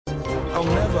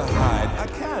I'll never hide. I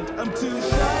can't, I'm too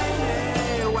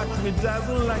shiny. Watch me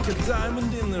dazzle like a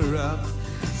diamond in the rough.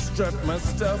 Strut my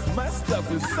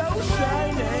stuff is so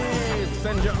shiny.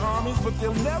 Send your armies, but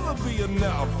they'll never be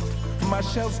enough. My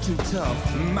shell's too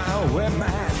tough, my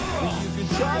man. You can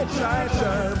try,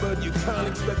 but you can't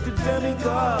expect a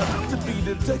demigod to beat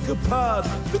it, take apart.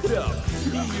 Pick it up,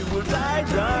 you will die.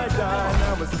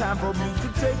 Now it's time for me to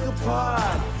take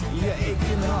apart your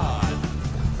aching heart.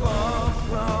 Far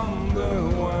from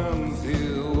the ones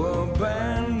who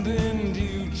abandoned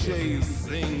you,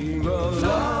 chasing the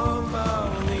love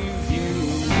only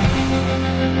you.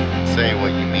 Say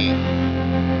what you mean.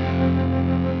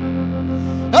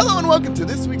 Hello and welcome to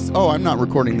this week's... Oh, I'm not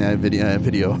recording that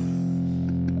video.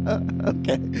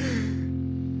 Okay.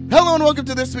 Hello and welcome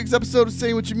to this week's episode of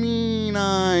Say What You Mean.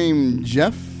 I'm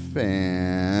Jeff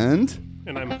and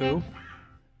I'm who?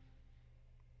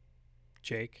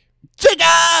 Jacob.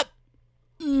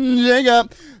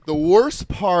 The worst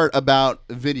part about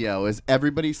video is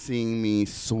everybody seeing me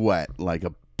sweat like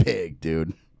a pig,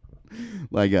 dude.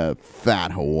 Like a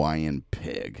fat Hawaiian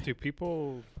pig. Do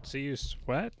people see you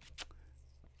sweat?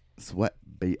 Sweat,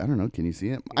 I don't know. Can you see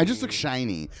it? I just look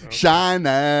shiny. Okay.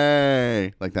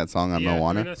 Shiny! Like that song on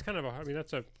Moana. I mean, that's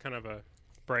a kind of a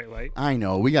bright light. I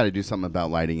know. We got to do something about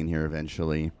lighting in here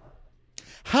eventually.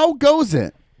 How goes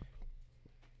it?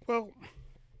 Well,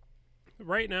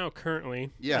 right now,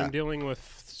 currently, I'm dealing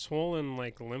with swollen,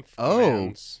 lymph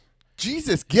glands.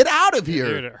 Jesus, get out of here.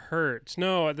 Dude, it hurts.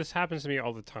 No, this happens to me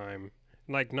all the time.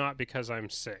 Not because I'm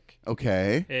sick.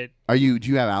 Okay. Do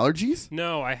you have allergies?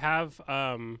 No, I have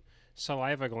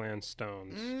saliva gland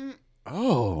stones.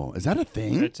 Oh, is that a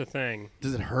thing? It's a thing.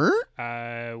 Does it hurt?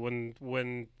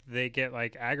 When they get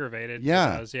aggravated,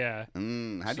 yeah. It does, yeah.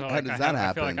 How does that happen?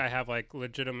 I feel like I have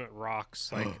legitimate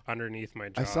rocks underneath my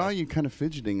jaw. I saw you kind of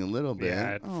fidgeting a little bit.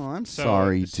 Yeah, I'm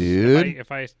sorry, dude.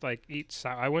 If I eat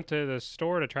I went to the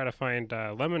store to try to find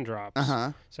lemon drops,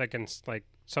 so I can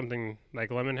something like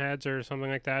lemon heads or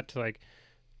something like that to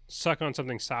suck on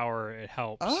something sour. It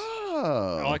helps.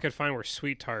 Oh. All I could find were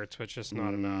sweet tarts, which is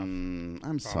not enough.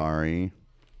 I'm sorry.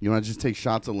 You want to just take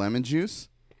shots of lemon juice?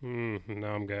 No,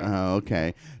 I'm good. Oh,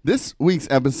 okay. This week's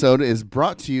episode is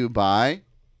brought to you by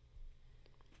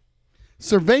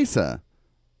Cerveza,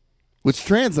 which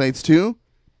translates to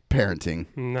parenting.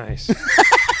 Nice.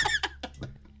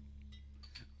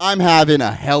 I'm having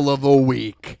a hell of a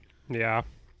week. Yeah.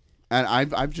 And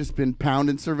I've just been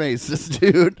pounding Cervezas,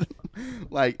 dude.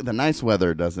 The nice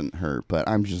weather doesn't hurt, but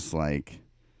I'm just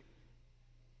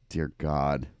dear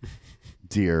God.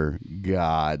 Dear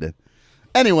God.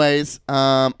 Anyways,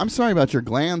 I'm sorry about your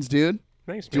glands, dude.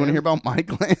 Thanks, man. Do you want to hear about my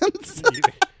glands?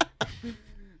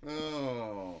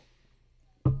 Oh.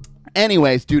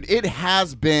 Anyways, dude, it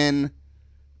has been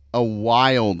a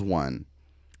wild one.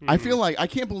 I feel like I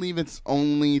can't believe it's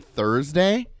only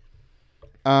Thursday.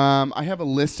 I have a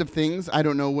list of things. I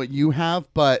don't know what you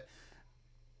have, but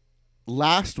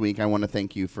last week I want to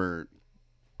thank you for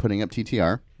putting up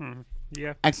TTR.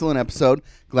 Yeah. Excellent episode.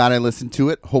 Glad I listened to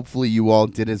it. Hopefully you all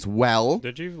did as well.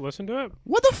 Did you listen to it?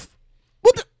 What the?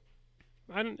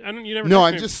 I don't. You never. No,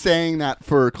 I'm just saying that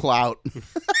for clout.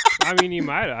 I mean, you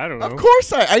might. I don't know. Of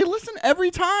course, I listen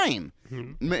every time.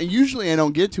 Usually, I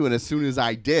don't get to it as soon as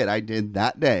I did. I did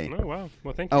that day. Oh wow!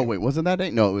 Well, thank you. Oh wait, was it that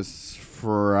day? No, it was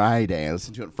Friday. I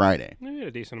listened to it Friday. We had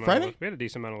a decent amount. Friday? We had a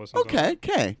decent amount of listens.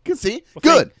 Okay. Good. See, well,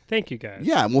 good. Thank you, guys.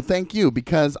 Yeah. Well, thank you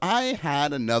because I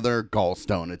had another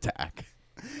gallstone attack.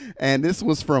 And this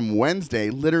was from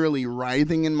Wednesday, literally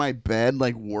writhing in my bed,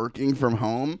 working from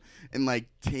home and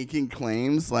taking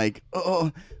claims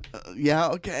yeah,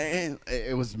 okay.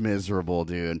 It was miserable,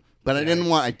 dude. But I didn't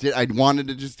want, I wanted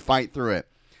to just fight through it.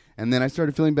 And then I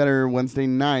started feeling better Wednesday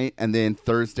night. And then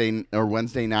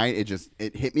Wednesday night,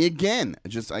 it hit me again.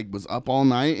 I was up all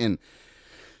night and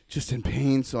just in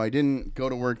pain, so I didn't go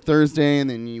to work Thursday, and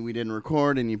then we didn't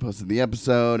record, and you posted the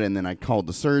episode, and then I called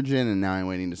the surgeon, and now I'm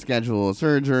waiting to schedule a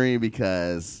surgery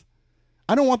because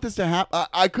I don't want this to happen.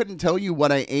 I couldn't tell you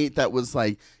what I ate that was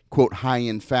quote, high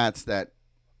in fats that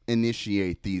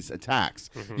initiate these attacks.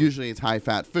 Usually it's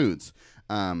high-fat foods.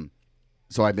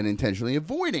 So I've been intentionally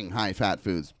avoiding high-fat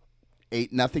foods.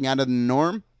 Ate nothing out of the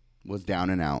norm, was down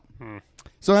and out.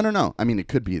 So I don't know. I mean, it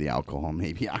could be the alcohol,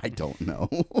 maybe. I don't know.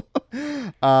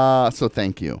 So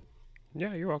thank you.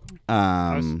 Yeah, you're welcome.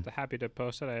 I was happy to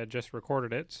post it. I had just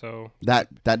recorded it, so that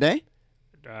day.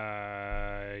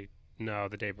 No,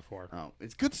 the day before. Oh,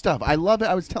 it's good stuff. I love it.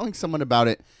 I was telling someone about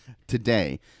it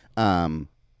today, and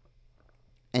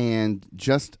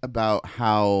just about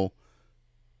how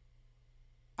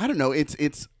I don't know.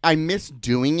 It's I miss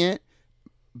doing it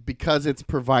because it's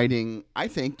providing, I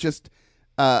think, just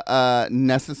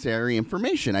necessary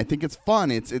information. I think it's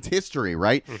fun. It's history,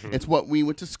 right? Mm-hmm. It's what we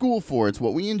went to school for. It's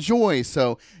what we enjoy.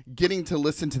 So getting to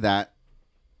listen to that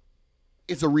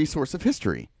is a resource of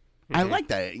history. Mm-hmm. I like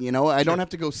that. I don't have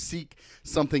to go seek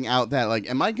something out that, like,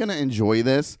 am I going to enjoy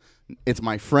this? It's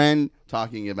my friend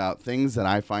talking about things that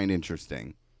I find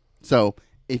interesting. So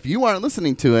if you aren't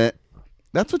listening to it,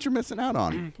 that's what you're missing out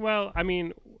on. Well, I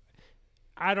mean,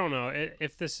 I don't know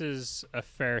if this is a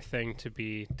fair thing to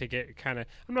get kind of,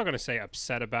 I'm not going to say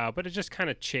upset about, but it just kind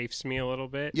of chafes me a little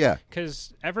bit. Yeah.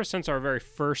 Because ever since our very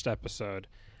first episode,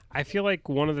 I feel like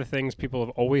one of the things people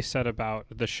have always said about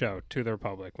the show to the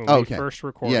public when we first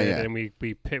recorded and we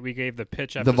gave the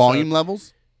pitch episode. The volume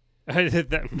levels?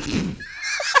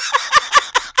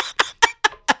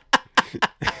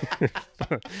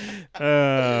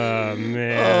 Oh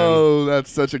man! Oh, that's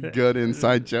such a good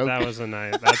inside joke. That was a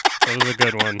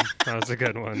good one. That was a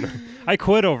good one. I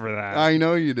quit over that. I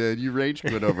know you did. You rage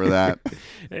quit over that.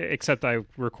 Except I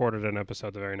recorded an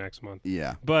episode the very next month.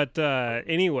 Yeah. But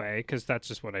anyway, because that's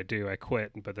just what I do. I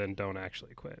quit, but then don't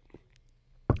actually quit.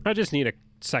 I just need a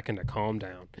second to calm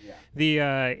down.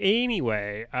 Yeah.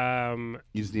 Anyway,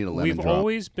 you just need a lemon we've drop.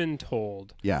 always been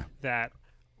told that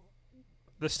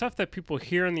the stuff that people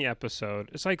hear in the episode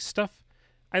is like stuff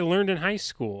I learned in high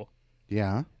school.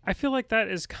 Yeah. I feel like that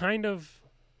is kind of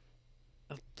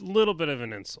a little bit of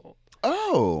an insult.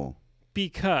 Oh.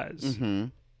 Because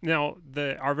now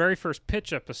our very first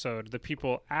pitch episode, the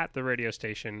people at the radio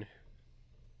station,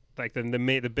 like the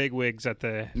bigwigs at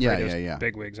the radio,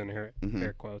 bigwigs in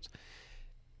air quotes,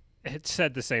 it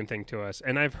said the same thing to us,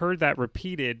 and I've heard that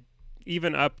repeated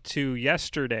even up to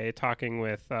yesterday, talking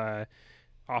with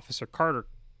Officer Carter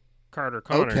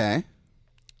Connor. Okay.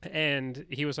 And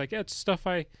he was like, "Yeah, it's stuff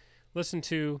I listened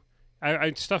to,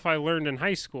 stuff I learned in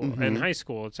high school." In high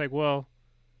school, it's like, well,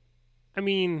 I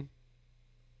mean,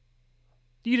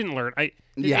 you didn't learn.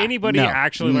 Did anybody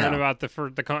actually learn about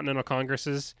the Continental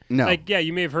Congresses? No. Like, yeah,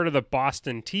 you may have heard of the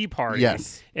Boston Tea Party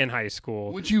in high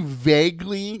school, which you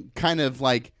vaguely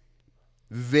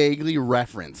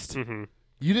referenced. Mm-hmm.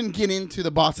 You didn't get into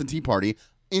the Boston Tea Party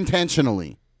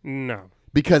intentionally. No.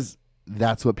 Because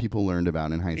that's what people learned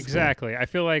about in high school. Exactly. I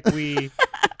feel like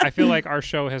our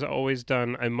show has always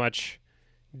done a much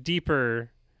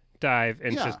deeper dive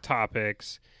into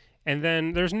topics. And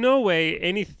then there's no way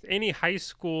any high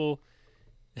school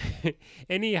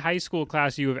any high school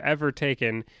class you have ever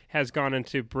taken has gone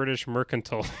into British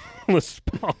mercantilist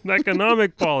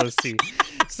economic policy.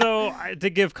 So to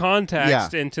give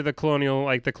context into the colonial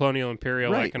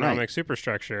imperial economic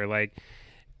superstructure, like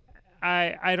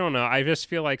I don't know. I just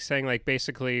feel like saying like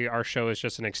basically our show is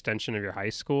just an extension of your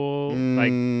high school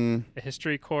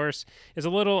history course is a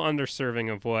little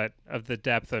underserving of the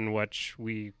depth in which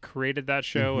we created that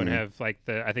show and have I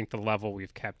think the level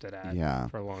we've kept it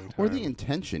at for a long time. Or the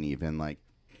intention even like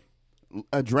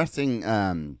addressing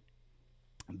the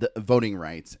voting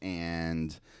rights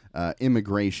and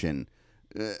immigration.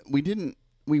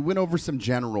 We went over some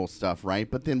general stuff, right?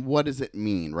 But then what does it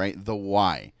mean, right? The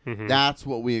why. Mm-hmm. That's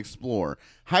what we explore.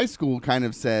 High school kind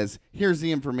of says, here's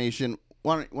the information.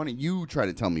 Why don't you try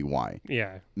to tell me why?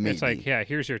 Yeah. Maybe. It's like,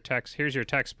 here's your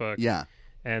textbook. Yeah.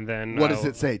 And then what does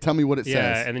it say? Tell me what it says.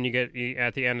 Yeah, and then you get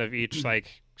at the end of each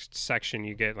section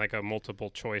you get like a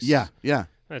multiple choice. Yeah, yeah.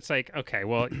 It's like, okay,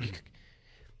 well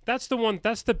that's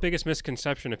the biggest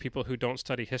misconception of people who don't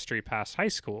study history past high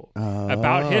school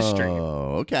about history.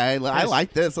 Oh, okay. I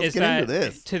like this. Let's get into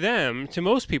this. To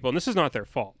most people, and this is not their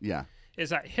fault. Yeah.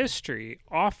 Is that history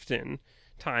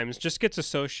oftentimes just gets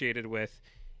associated with,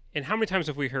 and how many times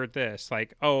have we heard this?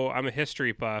 Like, oh, I'm a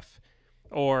history buff,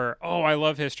 or oh, I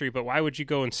love history, but why would you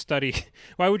go and study?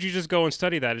 Why would you just go and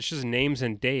study that? It's just names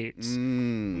and dates.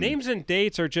 Names and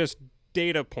dates are just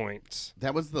data points.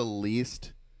 That was the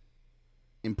least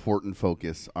important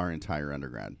focus our entire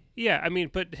undergrad. Yeah, I mean,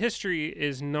 but history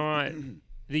is not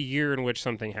the year in which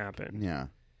something happened. Yeah.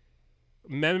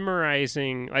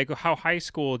 Memorizing, like how high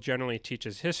school generally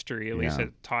teaches history, at least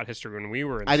it taught history when we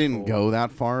were in I school. didn't go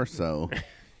that far, so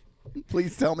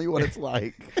please tell me what it's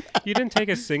like. You didn't take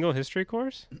a single history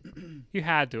course? You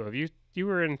had to have. You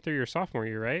were in through your sophomore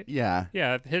year, right? Yeah.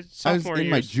 Yeah, sophomore year. I was in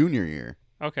my junior year.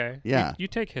 Okay. Yeah. You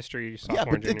take history sophomore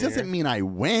Yeah, but it doesn't mean I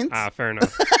went. Fair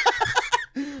enough.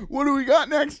 What do we got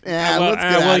next? Let's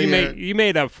get out of here. You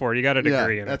made up for it. You got a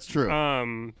degree in it. That's true.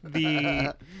 How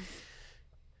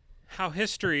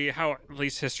at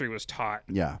least history was taught.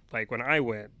 Yeah. Like when I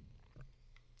went,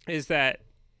 is that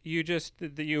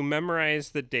you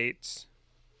memorize the dates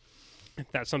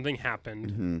that something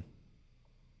happened,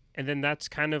 And then that's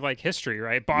kind of like history,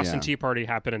 right? Boston Tea Party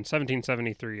happened in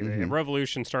 1773. The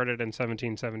Revolution started in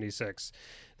 1776.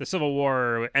 The Civil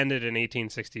War ended in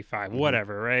 1865.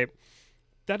 Whatever, right?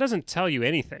 That doesn't tell you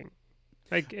anything.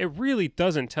 Like, it really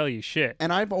doesn't tell you shit.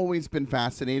 And I've always been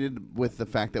fascinated with the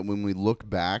fact that when we look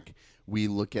back, we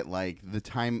look at, like, the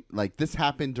time, like, this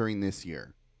happened during this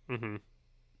year. Mm-hmm.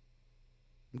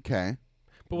 Okay.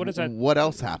 But what does that... What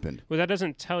else happened? Well, that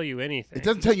doesn't tell you anything. It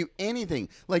doesn't tell you anything.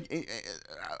 Like,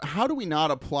 how do we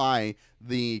not apply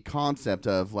the concept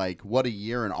of, like, what a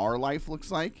year in our life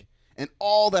looks like? And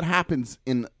all that happens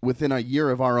within a year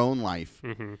of our own life.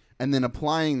 Mm-hmm. And then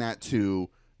applying that to...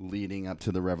 leading up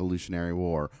to the Revolutionary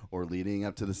War or leading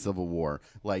up to the Civil War.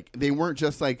 Like, they weren't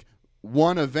just like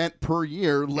one event per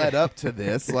year led up to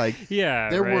this. Like,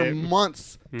 there were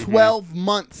months, 12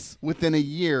 months within a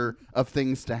year of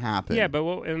things to happen. Yeah, but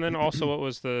and then also what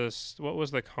was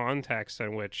the context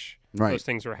in which those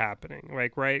things were happening?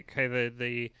 Like, okay,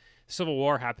 the Civil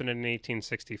War happened in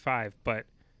 1865, but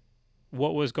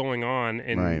what was going on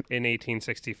in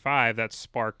 1865 that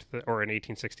sparked or in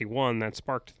 1861 that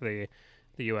sparked the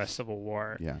U.S. Civil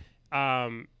War. Yeah.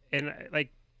 And like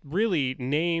really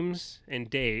names and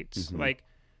dates, like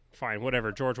fine,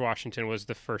 whatever. George Washington was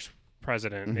the first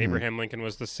president. Abraham Lincoln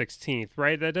was the 16th,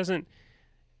 right? That doesn't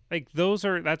like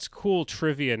that's cool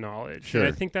trivia knowledge. Sure.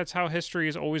 And I think that's how history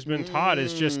has always been taught.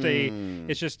 It's just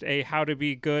a how to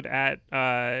be good at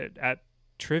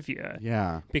trivia.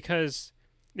 Yeah. Because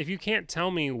if you can't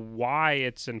tell me why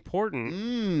it's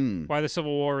important, why the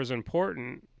Civil War is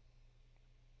important,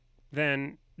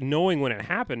 then knowing when it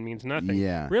happened means nothing.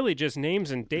 Yeah. Really, just names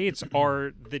and dates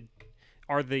are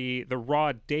the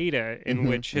raw data in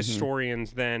which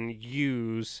historians then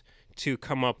use to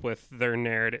come up with their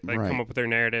narrative, come up with their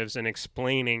narratives and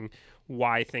explaining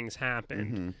why things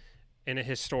happened in a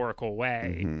historical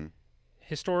way.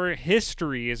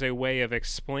 History is a way of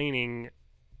explaining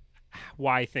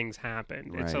why things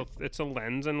happened. Right. It's a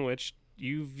lens in which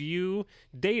you view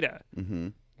data.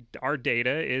 Our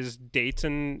data is dates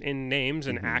and names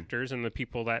and actors and the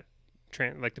people that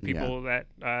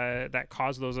that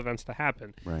cause those events to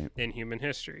happen in human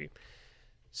history.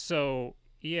 So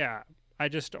I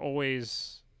just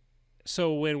always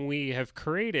when we have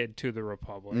created To the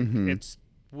Republic, it's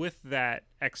with that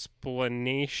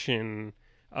explanation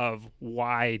of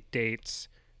why dates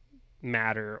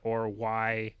matter or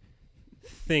why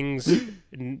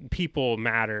people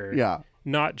matter. Yeah.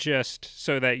 Not just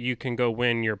so that you can go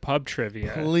win your pub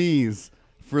trivia. Please,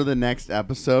 for the next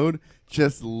episode,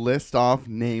 just list off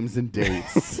names and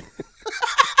dates.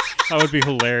 That would be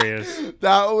hilarious.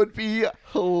 That would be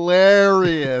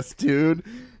hilarious, dude.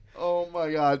 Oh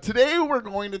my God. Today we're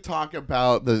going to talk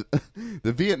about the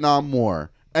Vietnam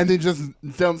War. And then just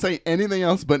don't say anything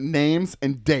else but names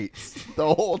and dates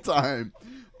the whole time.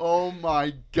 Oh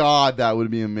my God, that would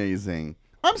be amazing.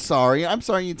 I'm sorry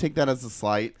you take that as a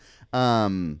slight.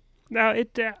 Now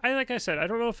like I said, I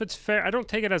don't know if it's fair. I don't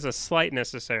take it as a slight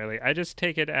necessarily. I just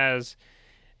take it as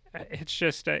it's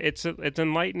just it's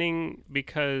enlightening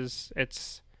because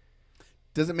it's.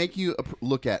 Does it make you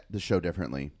look at the show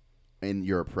differently in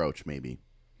your approach? Maybe.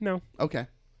 No. Okay.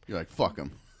 You're like fuck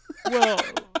them.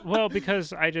 well,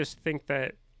 because I just think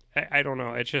that I don't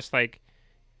know. It's just like.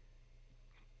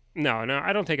 No,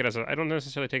 I don't take it as I don't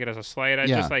necessarily take it as a slight. I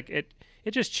just like it.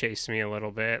 It just chased me a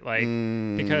little bit, like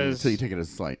because. So you take it as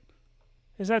a slight.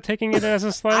 Is that taking it as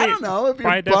a slight? I don't know. If you're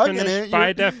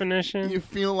by definition, you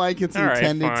feel like it's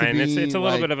intended to be. It's a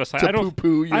little bit of a slight. I don't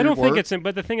think it's.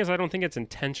 But the thing is, I don't think it's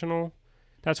intentional.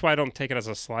 That's why I don't take it as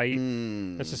a slight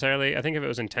necessarily. I think if it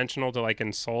was intentional to like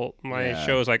insult my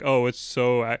shows, like, oh, it's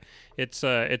so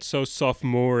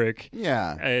sophomoric.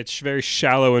 Yeah, it's very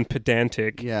shallow and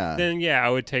pedantic. Yeah, then I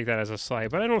would take that as a slight.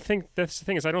 But I don't think that's the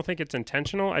thing is I don't think it's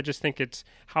intentional. I just think it's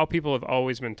how people have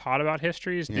always been taught about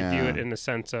histories to view it in the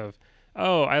sense of,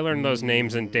 oh, I learned those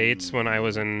names and dates when I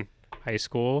was in high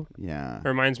school. Yeah, it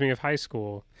reminds me of high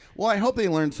school. Well, I hope they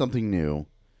learned something new.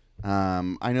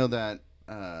 I know that.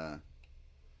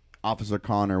 Officer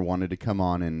Connor wanted to come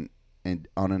on and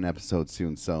on an episode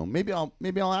soon, so maybe I'll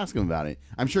ask him about it.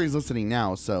 I'm sure he's listening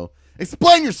now, so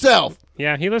explain yourself.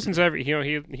 Yeah, he listens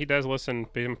he does listen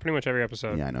pretty much every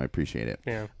episode. Yeah, I know, I appreciate it.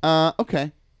 Yeah.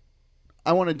 Okay.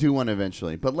 I want to do one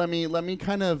eventually, but let me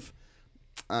kind of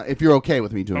if you're okay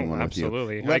with me doing one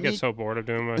absolutely. with you. I get so bored of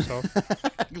doing myself.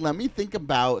 Let me think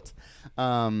about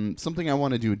something I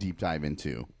want to do a deep dive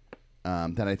into.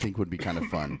 That I think would be kind of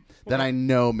fun. That I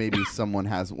know maybe someone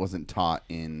wasn't taught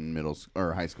in middle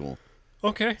or high school.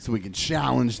 Okay. So we can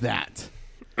challenge that.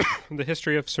 The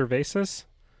history of Cervasis?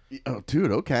 Oh,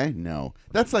 dude, okay. No.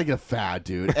 That's like a fad,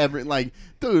 dude.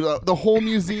 The whole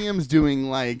museum's doing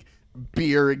like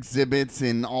beer exhibits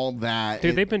and all that.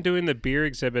 Dude, they've been doing the beer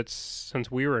exhibits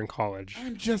since we were in college.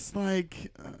 I'm just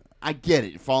like, I get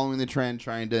it. Following the trend,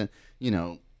 trying to,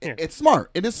 Yeah. it's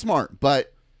smart. It is smart,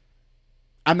 but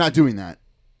I'm not doing that.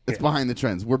 It's behind the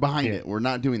trends. We're behind it. We're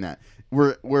not doing that.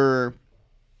 We're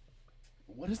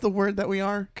what is the word that we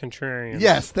are? Contrarians.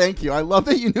 Yes, thank you. I love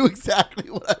that you knew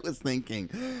exactly what I was thinking.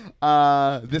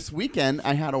 This weekend,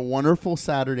 I had a wonderful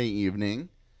Saturday evening.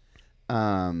 What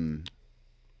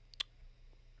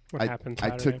happened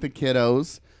Saturday? I took the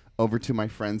kiddos over to my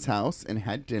friend's house and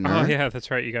had dinner. Oh, yeah, that's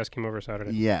right. You guys came over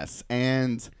Saturday. Yes,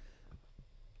 and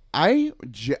I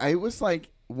was like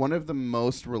one of the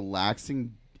most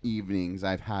relaxing evenings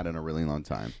I've had in a really long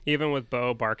time. Even with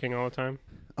Bo barking all the time?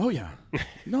 Oh, yeah.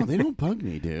 No, they don't bug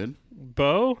me, dude.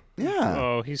 Bo? Yeah.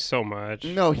 Oh, he's so much.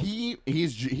 No, he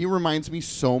reminds me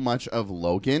so much of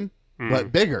Logan,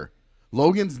 but bigger.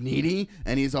 Logan's needy,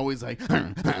 and he's always like,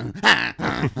 and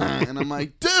I'm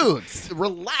like, dude,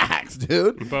 relax,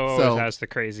 dude. Bo always has the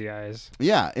crazy eyes.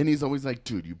 Yeah, and he's always like,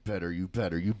 dude, you better.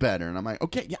 And I'm like,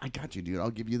 okay, yeah, I got you, dude. I'll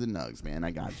give you the nugs, man.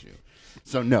 I got you.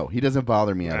 So, no, he doesn't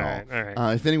bother me at all. All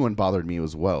right. If anyone bothered me, it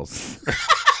was Wells.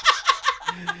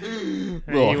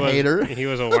 Hater. He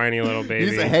was a whiny little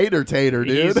baby. He's a hater tater,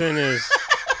 dude.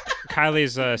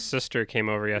 Kylie's sister came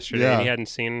over yesterday, and he hadn't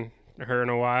seen her in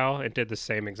a while. It did the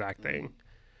same exact thing.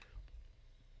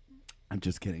 I'm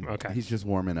just kidding. Okay. He's just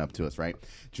warming up to us, right?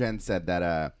 Jen said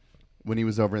that when he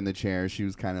was over in the chair, she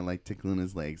was kind of like tickling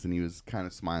his legs, and he was kind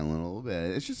of smiling a little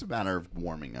bit. It's just a matter of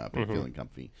warming up and feeling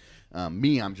comfy.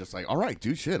 Me, I'm just like, all right,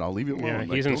 dude, shit, I'll leave you alone. Yeah,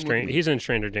 like, he's in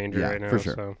stranger danger right now. For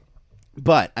sure. So.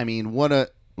 But I mean, what a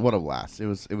blast! It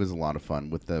was a lot of fun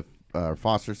with the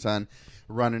foster son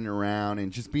running around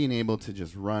and just being able to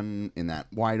just run in that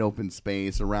wide open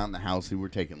space around the house. We were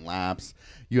taking laps.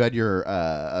 You had your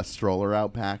a stroller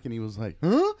out back, and he was like,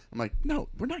 "Huh?" I'm like, "No,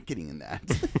 we're not getting in that."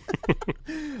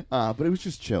 But it was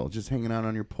just chill, just hanging out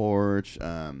on your porch.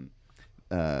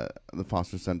 The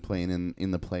foster son playing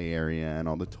in the play area and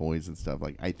all the toys and stuff.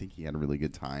 Like, I think he had a really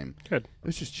good time. Good. It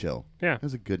was just chill. Yeah, it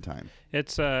was a good time.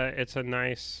 It's a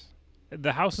nice.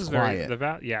 The house is quiet.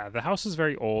 The house is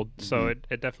very old, so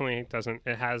it definitely doesn't.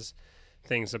 It has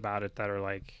things about it that are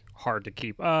like hard to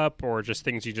keep up, or just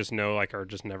things you just know like are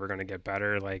just never going to get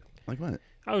better. Like what?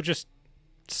 Oh, just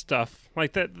stuff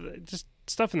like that. Just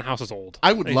stuff in the house is old.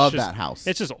 I would love that house.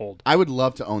 It's just old. I would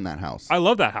love to own that house. I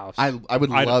love that house. I would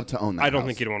love to own that house. I don't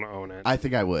think you'd want to own it. I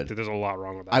think I would. Dude, there's a lot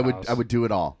wrong with that house. I would do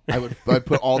it all. I'd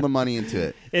put all the money into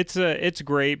it. It's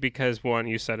great because, one,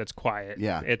 you said it's quiet.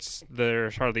 Yeah.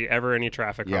 There's hardly ever any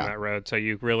traffic on that road, so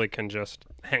you really can just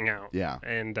hang out. Yeah.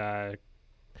 And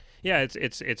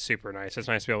it's super nice. It's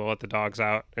nice to be able to let the dogs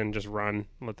out and just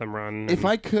let them run. If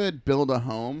I could build a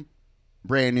home,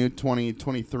 brand new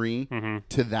 2023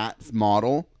 to that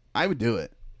model, I would do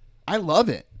it. I love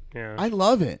it. Yeah. I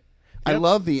love it. Yep. I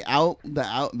love the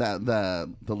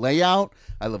layout.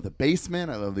 I love the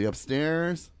basement. I love the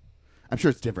upstairs. I'm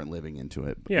sure it's different living into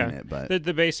it. Yeah. But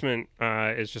the basement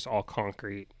is just all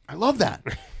concrete. I love that.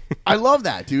 I love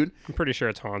that, dude. I'm pretty sure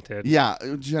it's haunted. Yeah.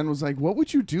 Jen was like, "What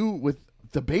would you do with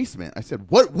the basement?" I said,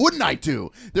 "What wouldn't I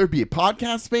do? There'd be a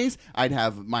podcast space. I'd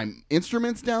have my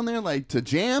instruments down there, like to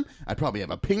jam. I'd probably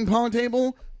have a ping pong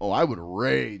table. Oh, I would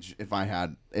rage if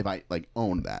I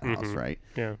owned that house, right?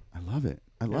 Yeah, I love it.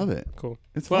 I love it. Cool.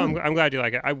 It's fun. Well, I'm glad you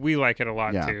like it. We like it a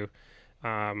lot too.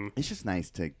 It's just nice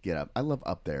to get up. I love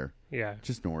up there. Yeah,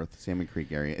 just north Salmon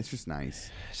Creek area. It's just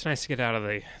nice. It's nice to get out of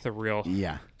the real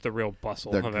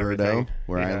bustle of Gerdo, everything.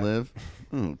 Where I live.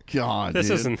 Oh God, this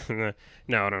dude. isn't.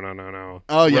 No.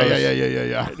 Oh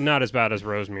yeah. Not as bad as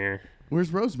Rosemere.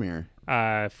 Where's Rosemere?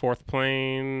 Fourth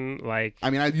Plain, like. I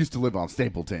mean, I used to live on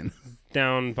Stapleton.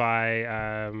 Down by,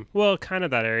 kind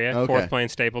of that area. Okay. Fourth Plain,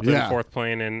 Stapleton, Fourth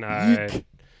Plain, and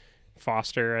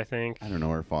Foster, I think. I don't know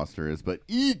where Foster is, but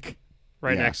eek.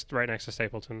 Right next to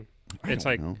Stapleton. It's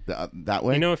like that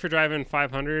way. You know, if you're driving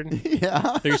 500,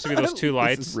 yeah. There used to be those two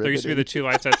lights. There used to be the two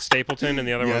lights at Stapleton, and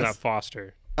the other one at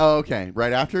Foster. Oh, okay.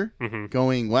 Right after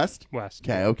going west. West.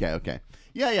 Okay.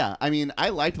 Yeah. I mean, I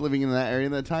liked living in that area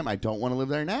at the time. I don't want to live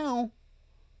there now.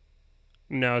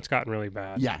 No, it's gotten really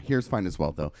bad. Yeah, here's fine as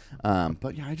well though.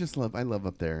 But yeah, I love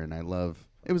up there, and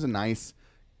it was a nice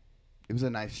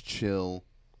chill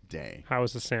day. How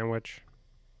was the sandwich?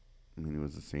 I mean, it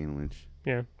was a sandwich.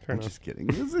 Yeah, fair enough. Just kidding.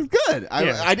 This is good.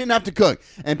 I didn't have to cook.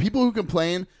 And people who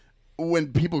complain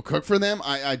when people cook for them,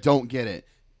 I don't get it.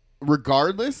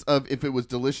 Regardless of if it was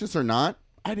delicious or not,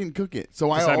 I didn't cook it. So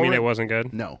Does that mean it wasn't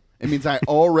good? No. It means I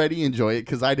already enjoy it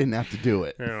because I didn't have to do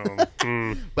it.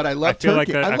 But I love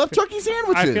turkey. I love turkey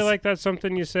sandwiches. I feel like that's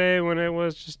something you say when it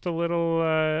was just a little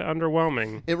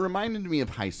underwhelming. It reminded me of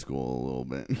high school a little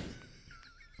bit.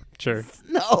 Sure.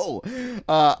 No.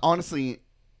 Honestly,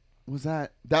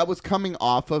 that was coming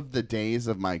off of the days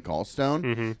of my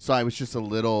gallstone. So I was just a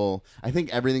little, I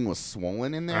think everything was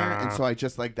swollen in there. And so I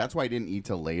just that's why I didn't eat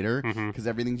till later because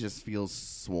everything just feels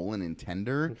swollen and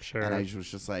tender. Sure. And I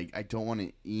was just like, I don't want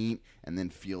to eat and then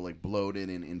feel like bloated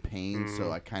and in pain.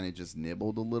 So I kind of just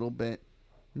nibbled a little bit.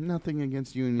 Nothing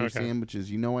against you and your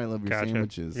sandwiches. You know I love your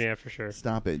sandwiches. Yeah, for sure.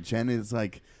 Stop it. Jen is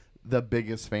like the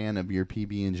biggest fan of your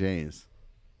PB&Js.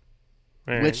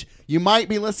 Right. Which you might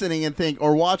be listening and think,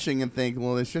 or watching and think,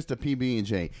 well, it's just a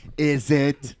PB&J. Is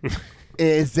it?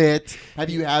 Is it?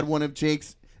 Have you had one of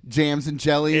Jake's jams and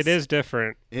jellies? It is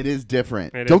different. It is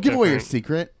different. Don't give away your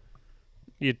secret.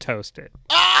 You toast it.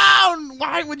 Oh,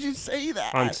 why would you say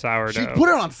that? On sourdough. She put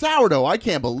it on sourdough. I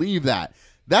can't believe that.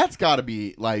 That's got to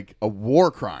be like a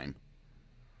war crime.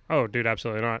 Oh, dude,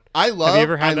 absolutely not. I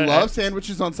love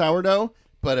sandwiches on sourdough,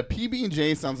 but a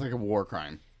PB&J sounds like a war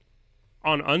crime.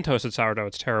 On untoasted sourdough,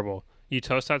 it's terrible. You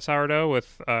toast that sourdough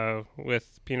with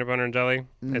peanut butter and jelly.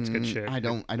 It's good shit. I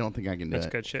don't think I can do it. It's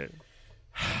good shit.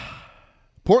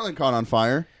 Portland caught on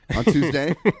fire on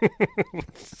Tuesday.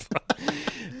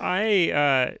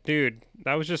 Dude,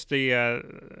 that was just that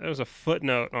was a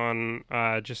footnote on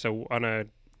just on a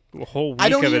whole week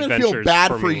of adventures. I don't even feel bad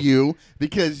for me. you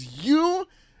because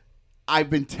I've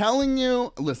been telling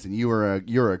you, listen, you're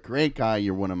a great guy.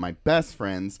 You're one of my best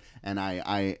friends, and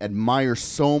I admire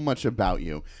so much about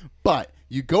you. But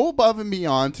you go above and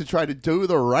beyond to try to do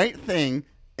the right thing,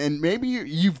 and maybe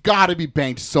you've got to be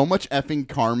banked so much effing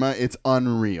karma, it's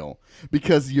unreal.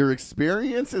 Because your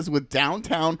experiences with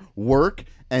downtown work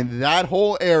and that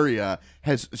whole area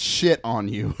has shit on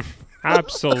you.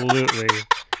 Absolutely.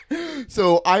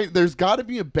 So there's got to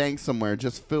be a bank somewhere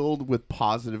just filled with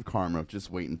positive karma, just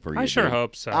waiting for you. I sure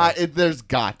hope so. There's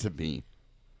got to be.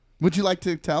 Would you like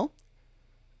to tell?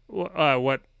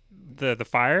 What the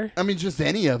fire? I mean, just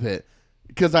any of it,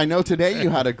 because I know today you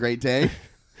had a great day.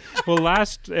 Well,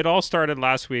 it all started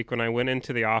last week when I went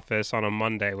into the office on a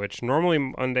Monday, which normally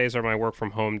Mondays are my work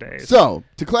from home days. So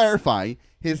to clarify,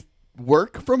 his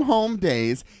work from home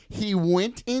days, he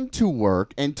went into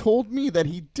work and told me that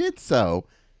he did so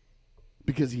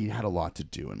because he had a lot to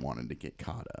do and wanted to get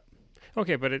caught up.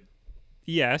 Okay, but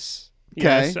yes,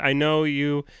 I know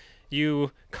you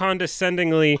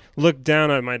condescendingly looked down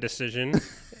at my decision,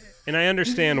 and I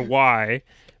understand why,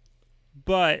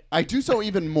 but I do so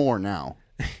even more now.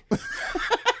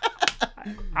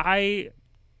 I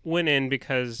went in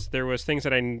because there was things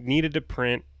that I needed to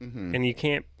print, and you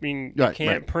can't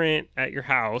print at your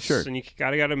house, and you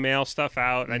gotta mail stuff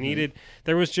out.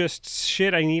 There was just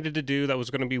shit I needed to do that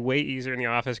was going to be way easier in the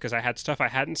office because I had stuff I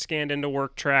hadn't scanned into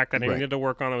Work Track that I needed to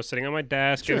work on that was sitting on my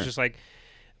desk. It was just like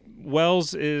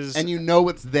Wells is, and you know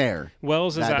it's there.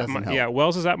 Wells is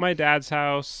Wells is at my dad's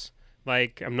house.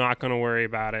 Like, I'm not going to worry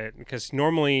about it because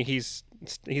normally he's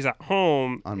at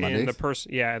home on Mondays? And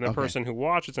the person who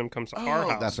watches him comes to our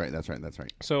house. That's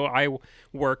right. So I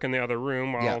work in the other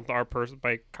room while our person,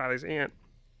 by Kylie's aunt,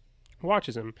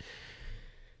 watches him.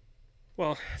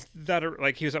 Well,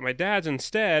 he was at my dad's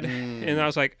instead, and I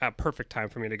was like, a perfect time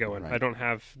for me to go in. Right. I don't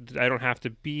have to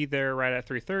be there right at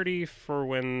 3:30 for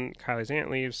when Kylie's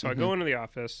aunt leaves. So I go into the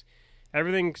office.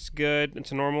 Everything's good.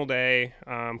 It's a normal day.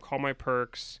 Call my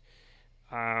perks.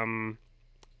 And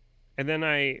then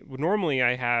I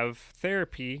have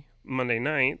therapy Monday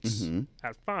nights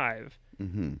at 5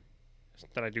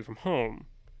 that I do from home.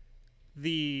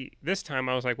 This time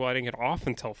I was like, well, I didn't get off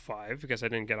until 5 because I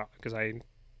didn't get off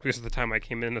because of the time I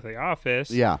came into the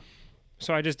office. Yeah.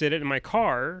 So I just did it in my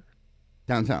car.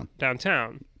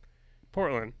 Downtown.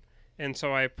 Portland. And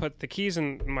so I put the keys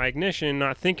in my ignition,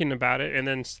 not thinking about it, and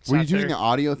then were you doing the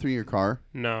audio through your car?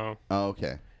 No. Oh,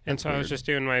 okay. And so weird. I was just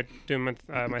doing my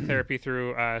therapy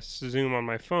through Zoom on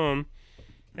my phone,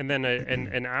 and then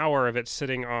an hour of it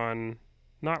sitting on,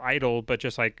 not idle, but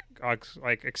just like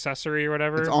accessory or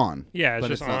whatever. It's on. Yeah, it's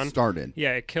just not on. Started.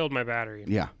 Yeah, it killed my battery.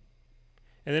 Yeah.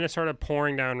 And then it started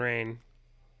pouring down rain.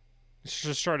 It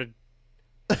just started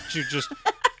just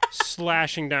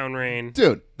slashing down rain.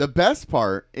 Dude, the best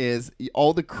part is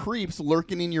all the creeps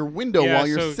lurking in your window while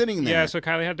you're sitting there. Yeah, so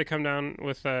Kylie had to come down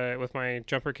with my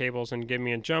jumper cables and give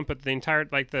me a jump. But the entire,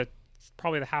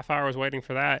 probably the half hour I was waiting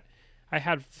for that, I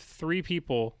had 3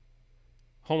 people,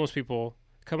 homeless people,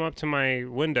 come up to my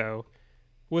window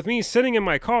with me sitting in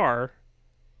my car,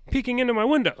 peeking into my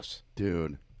windows.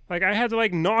 Dude. Like, I had to,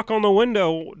 knock on the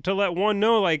window to let one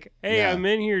know, hey, I'm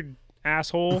in here,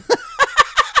 asshole.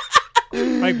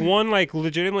 Like one like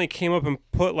legitimately came up and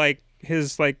put like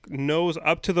his like nose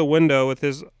up to the window with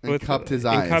his cupped his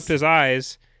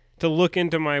eyes to look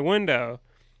into my window.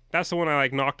 That's the one I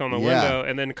like knocked on the window,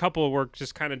 and then a couple were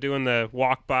just kind of doing the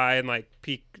walk by and like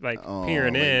peek, like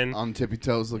peering in on tippy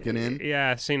toes, looking in.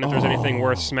 Yeah, seeing if there's anything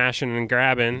worth smashing and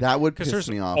grabbing. That would piss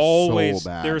me off so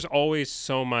bad. There's always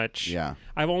so much. Yeah,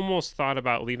 I've almost thought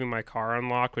about leaving my car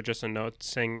unlocked with just a note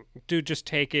saying, "Dude, just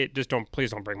take it. Just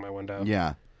please don't break my window."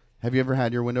 Yeah. Have you ever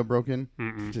had your window broken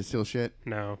to steal shit?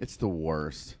 No. It's the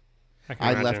worst.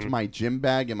 I left my gym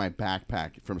bag and my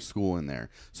backpack from school in there.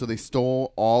 So they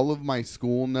stole all of my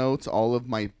school notes, all of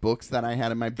my books that I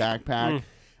had in my backpack,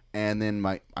 and then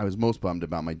I was most bummed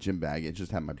about my gym bag. It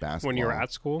just had my basketball. When you were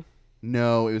at school?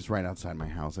 No, it was right outside my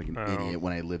house, like an idiot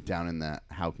when I lived down in that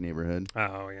Houck neighborhood.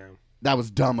 Oh, yeah. That was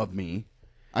dumb of me.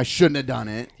 I shouldn't have done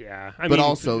it. Yeah. But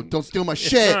also, don't steal my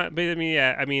shit. Not, but I mean,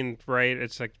 yeah, I mean, right,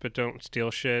 it's like, but don't steal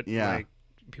shit. Yeah. Like,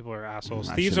 people are assholes.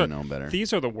 I should have known better.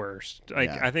 These are the worst. Like,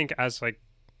 Yeah. I think as a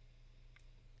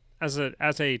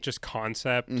just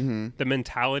concept, the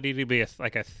mentality to be a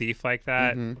thief like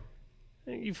that,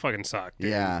 you fucking suck, dude.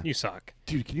 Yeah. You suck.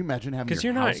 Dude, can you imagine having Because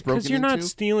your house broken into? you're not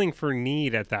stealing for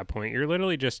need at that point. You're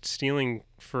literally just stealing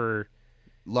for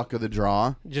luck of the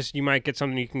draw. Just you might get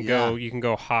something you can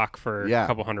go hawk for a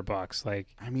couple $100. Like,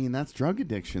 I mean, that's drug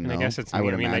addiction, though. I guess it's.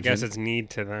 I guess it's need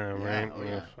to them, right? Oh,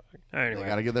 yeah. Anyway, they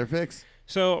gotta get their fix.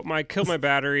 So I killed my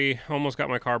battery. Almost got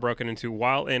my car broken into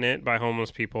while in it by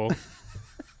homeless people.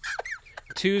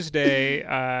 Tuesday,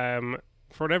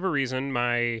 for whatever reason,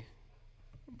 my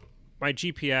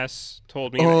GPS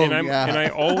told me, and I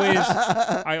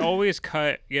always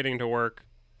cut getting to work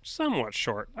somewhat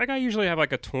short. Like I usually have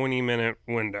like a 20-minute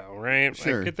window, right?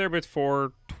 Sure. I get there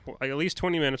before, at least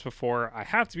 20 minutes before. I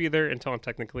have to be there until I'm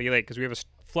technically late because we have a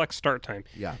flex start time.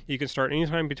 Yeah. You can start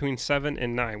anytime between 7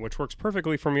 and 9, which works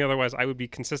perfectly for me. Otherwise, I would be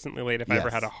consistently late if I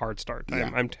ever had a hard start time.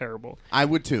 Yeah. I'm terrible. I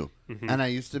would too. And I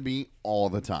used to be all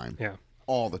the time. Yeah.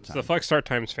 All the time. So the flex start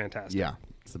time is fantastic. Yeah.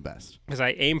 It's the best. Because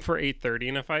I aim for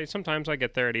 8:30, and sometimes I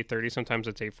get there at 8:30, sometimes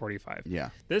it's 8:45.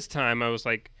 Yeah. This time I was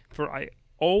like, I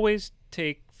always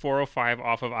take 405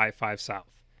 off of I-5 South.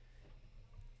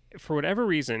 For whatever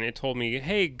reason, it told me,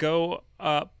 hey, go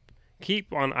up,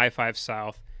 keep on I-5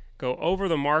 South, go over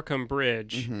the Markham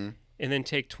Bridge, and then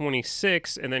take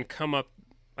 26, and then come up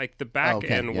like the back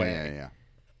end way. Yeah.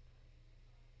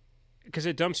 Because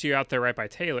it dumps you out there right by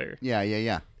Taylor.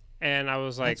 Yeah. And I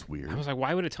was like, that's weird. I was like,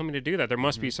 why would it tell me to do that? There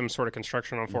must be some sort of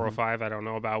construction on 405 I don't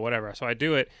know about, whatever. So I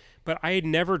do it. But I had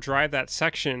never drive that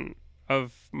section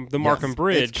of the Markham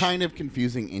Bridge. It's kind of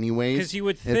confusing anyways. Because you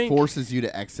would think... It forces you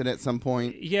to exit at some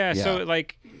point. Yeah. So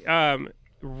like,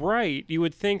 right, you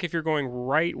would think if you're going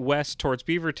right west towards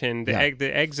Beaverton,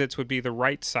 the exits would be the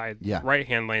right side,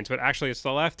 right-hand lanes. But actually, it's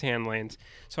the left-hand lanes.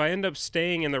 So I end up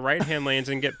staying in the right-hand lanes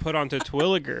and get put onto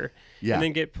Twilliger. Yeah. And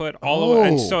then get put all the way.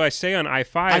 And so I stay on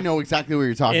I-5. I know exactly what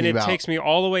you're talking about. And it takes me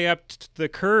all the way up to the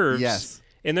curves. Yes.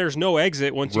 And there's no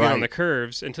exit once you get on the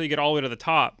curves until you get all the way to the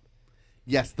top.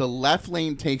 Yes, the left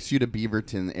lane takes you to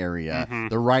Beaverton area.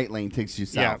 The right lane takes you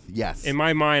south. Yeah. Yes. In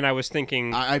my mind, I was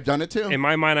thinking... I've done it too. In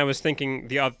my mind, I was thinking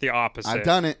the opposite. I've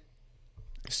done it.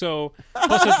 So,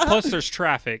 plus there's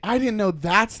traffic. I didn't know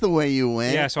that's the way you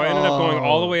went. Yeah, so I ended up going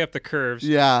all the way up the curves.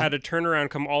 Yeah. Had to turn around,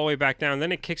 come all the way back down.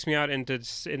 Then it kicks me out into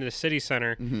the city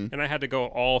center, and I had to go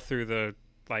all through the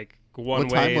one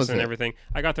ways and everything.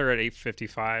 I got there at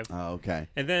 8:55. Oh, okay.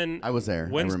 And then I was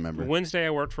there. I remember. Wednesday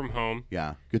I worked from home.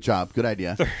 Yeah. Good job. Good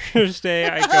idea. Thursday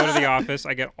I go to the office.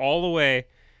 I get all the way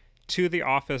to the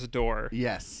office door.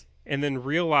 Yes. And then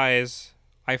realize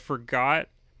I forgot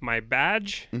my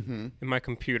badge and my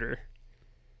computer.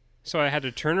 So I had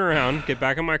to turn around, get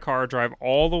back in my car, drive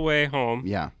all the way home,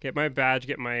 get my badge,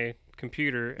 get my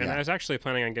computer, and I was actually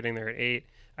planning on getting there at 8.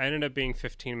 I ended up being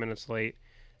 15 minutes late.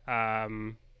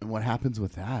 And what happens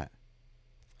with that?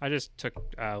 I just took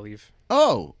leave.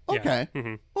 Oh, okay.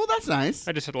 Yeah. Well, that's nice.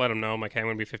 I just had to let them know, I'm like, hey, I'm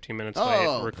going to be 15 minutes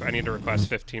late. I need to request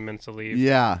 15 minutes of leave.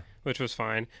 Yeah. Which was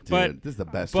fine. Dude, but this is the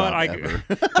best job ever.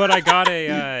 But I got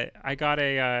a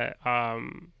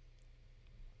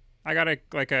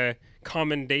like a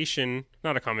commendation,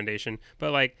 not a commendation,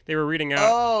 but like they were reading out.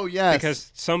 Oh yes,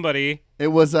 because somebody. It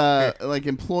was like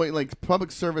employee, like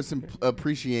public service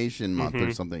appreciation month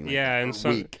or something. Like yeah, that,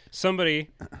 and somebody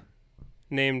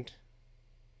named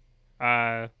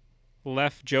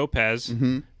Lef Jopez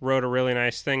wrote a really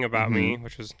nice thing about me,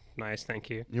 which was nice.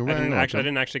 Thank you. You're I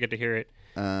didn't actually get to hear it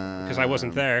because I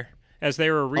wasn't there. As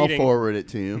they were reading, I'll forward it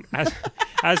to you.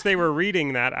 as they were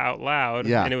reading that out loud,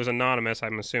 Yeah. and it was anonymous,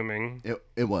 I'm assuming.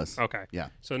 It was. Okay. Yeah.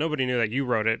 So nobody knew that you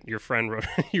wrote it. Your friend wrote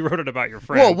it. You wrote it about your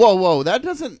friend. Whoa. That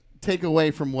doesn't take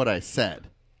away from what I said.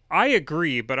 I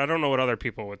agree, but I don't know what other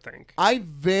people would think. I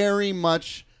very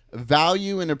much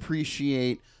value and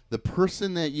appreciate the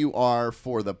person that you are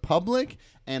for the public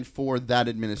and for that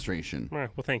administration. Well,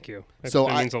 thank you. That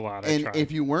means a lot. And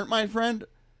if you weren't my friend,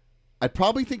 I'd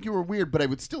probably think you were weird, but I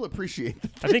would still appreciate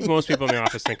it. I think most people in the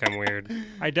office think I'm weird.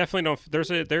 I definitely don't.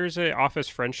 There's a office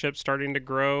friendship starting to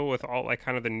grow with all like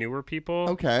kind of the newer people.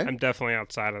 Okay. I'm definitely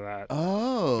outside of that.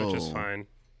 Oh. Which is fine.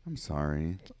 I'm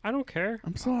sorry. I don't care.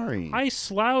 I'm sorry. I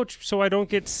slouch so I don't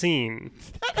get seen.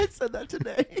 I said that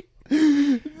today.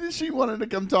 She wanted to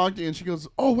come talk to you, and she goes,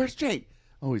 "Oh, where's Jake?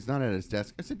 Oh, he's not at his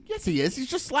desk." I said, "Yes, he is. He's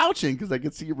just slouching because I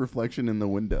could see your reflection in the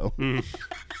window."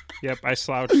 Yep, I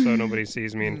slouch so nobody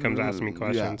sees me and comes asking me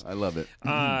questions. Yeah, I love it.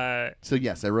 Uh, So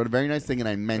yes, I wrote a very nice thing, and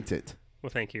I meant it. Well,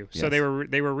 thank you. Yes. So they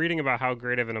were reading about how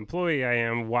great of an employee I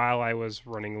am while I was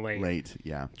running late. Late,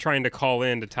 yeah. Trying to call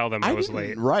in to tell them I was didn't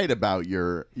late. write about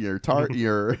your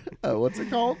what's it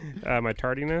called? My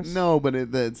tardiness? No, but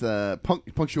it's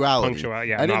punctuality. Yeah, I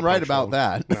didn't not write punctual. about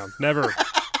that. No, never.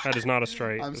 That is not a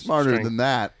straight. I'm smarter than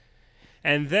that.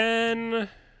 And then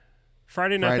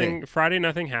Friday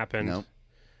nothing happened. Nope.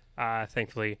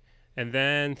 Thankfully. And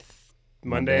then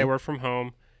Monday I worked from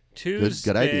home. Tuesday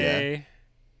Good idea.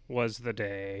 was the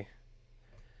day.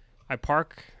 I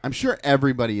park. I'm sure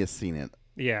everybody has seen it.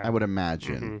 Yeah. I would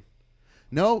imagine. Mm-hmm.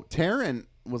 No, Taryn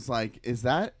was like, "Is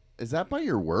that by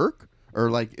your work? Or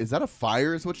like, is that a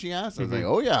fire?" Is what she asked. I was like,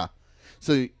 "Oh yeah."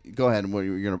 So go ahead and what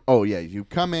you're gonna? Oh yeah, you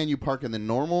come in, you park in the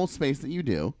normal space that you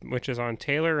do, which is on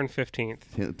Taylor and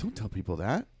 15th. Don't tell people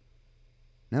that.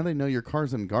 Now they know your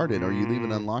car's unguarded, or you leave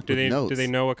it unlocked with notes. Do they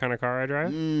know what kind of car I drive?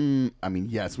 I mean,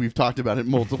 yes, we've talked about it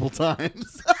multiple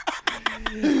times.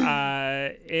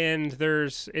 And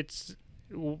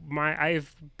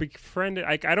I've befriended.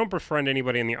 I don't befriend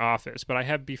anybody in the office, but I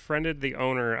have befriended the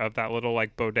owner of that little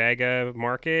like bodega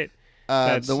market.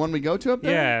 The one we go to up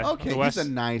there? Yeah. Okay, he's a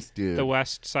nice dude. The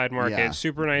West Side Market. Yeah.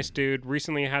 Super nice dude.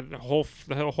 Recently had the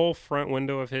whole front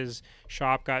window of his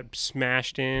shop got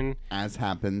smashed in. As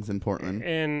happens in Portland.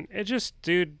 And it just,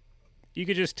 dude, you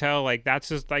could just tell that's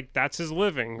his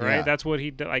living, right? Yeah. That's what he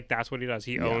that's what he does.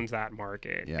 He owns that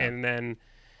market. Yeah. And then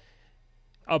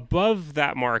above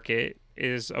that market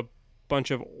is a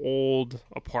bunch of old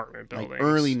apartment buildings. Like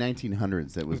early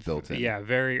 1900s that was built in. Yeah,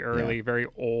 very early, very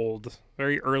old,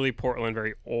 very early Portland,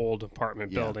 very old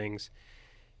apartment buildings.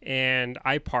 And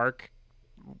I park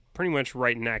pretty much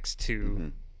right next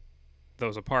to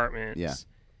those apartments. Yeah.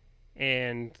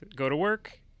 And go to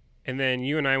work. And then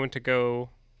you and I went to go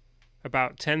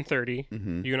about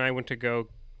 10:30. You and I went to go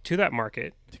to that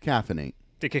market. To caffeinate.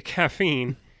 To get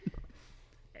caffeine.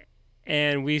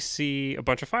 And we see a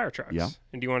bunch of fire trucks. Yeah.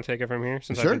 And do you want to take it from here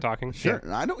since Sure. I've been talking? Sure.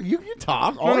 Yeah. I don't. You can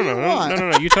talk all you No.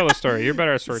 want. You tell the story. You're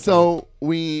better at storytelling. So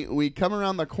we come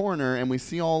around the corner and we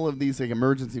see all of these like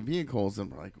emergency vehicles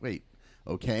and we're like, wait,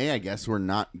 okay, I guess we're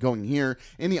not going here.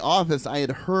 In the office, I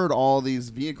had heard all these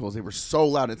vehicles. They were so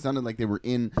loud. It sounded like they were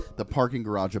in the parking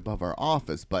garage above our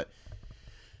office, but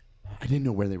I didn't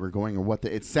know where they were going or what.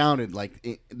 It sounded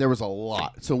like there was a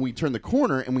lot. So we turn the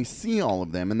corner and we see all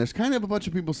of them, and there's kind of a bunch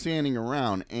of people standing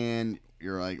around. And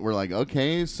we're like,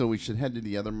 okay, so we should head to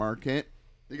the other market.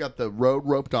 They got the road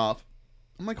roped off.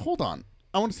 I'm like, hold on,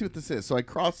 I want to see what this is. So I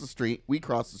cross the street. We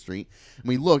cross the street, and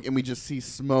we look, and we just see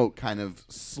smoke kind of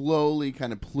slowly,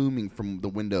 kind of pluming from the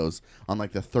windows on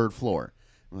like the third floor.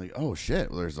 We're like, oh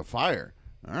shit, well, there's a fire.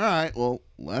 All right, well,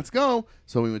 let's go.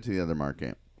 So we went to the other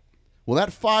market. Well,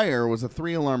 that fire was a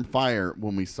 3-alarm fire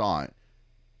when we saw it.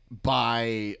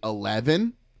 By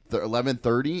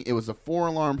 11:30, it was a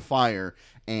 4-alarm fire,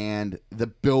 and the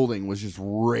building was just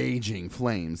raging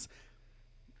flames.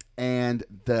 And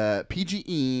the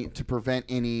PGE, to prevent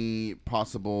any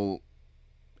possible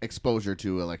exposure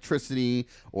to electricity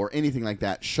or anything like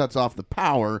that, shuts off the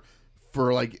power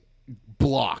for like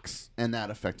blocks, and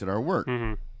that affected our work.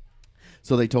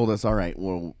 So they told us, all right,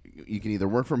 well, you can either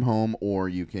work from home or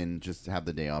you can just have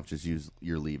the day off. Just use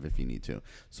your leave if you need to.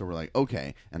 So we're like,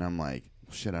 okay. And I'm like,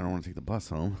 shit, I don't want to take the bus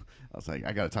home. I was like,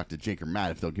 I got to talk to Jake or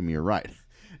Matt if they'll give me a ride.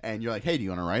 And you're like, hey, do you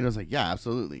want a ride? I was like, yeah,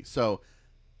 absolutely. So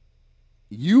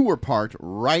you were parked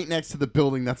right next to the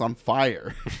building that's on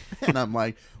fire. And I'm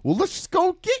like, well, let's just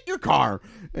go get your car.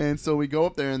 And so we go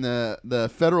up there, and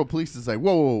the federal police is like,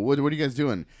 whoa, what are you guys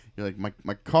doing? You're like,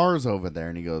 my car's over there.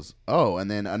 And he goes, oh. And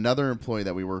then another employee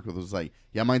that we work with was like,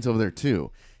 yeah, mine's over there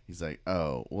too. He's like,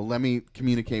 oh, well, let me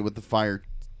communicate with the fire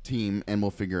team and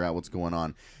we'll figure out what's going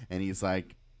on. And he's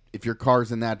like, if your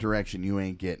car's in that direction, you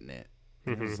ain't getting it.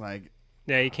 And I was like,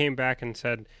 Yeah, he came back and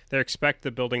said they expect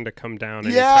the building to come down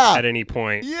at any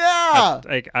point. Yeah.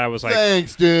 I was like,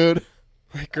 thanks, dude.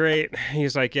 Great.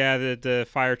 He's like, yeah, the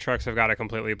fire trucks have got it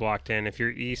completely blocked in. If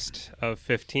you're east of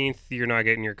 15th, you're not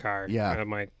getting your car. Yeah. I'm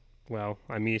like, well,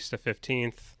 I'm east of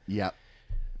 15th. Yep.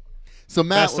 So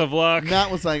Matt, best of luck.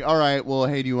 Matt was like, all right, well,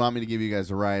 hey, do you want me to give you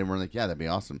guys a ride? And we're like, yeah, that'd be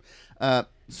awesome.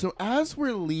 So as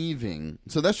we're leaving,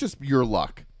 so that's just your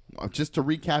luck. Just to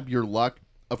recap your luck,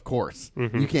 of course,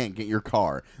 you can't get your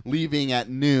car. Leaving at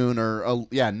noon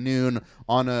noon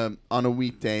on a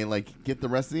weekday, like get the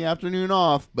rest of the afternoon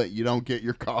off, but you don't get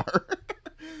your car.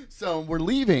 So we're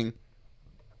leaving,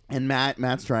 and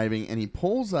Matt's driving, and he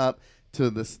pulls up to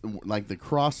this like the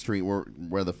cross street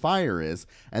where the fire is,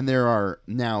 and there are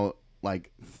now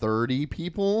like 30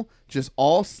 people just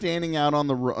all standing out on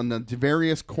the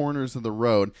various corners of the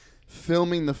road,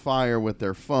 filming the fire with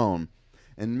their phone.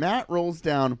 And Matt rolls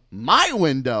down my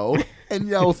window and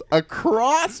yells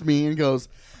across me and goes,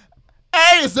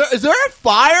 "Hey, is there a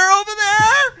fire over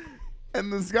there?"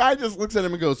 And this guy just looks at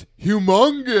him and goes,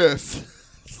 "Humongous."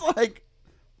 It's like,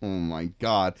 oh my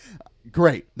God.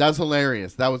 Great. That's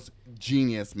hilarious. That was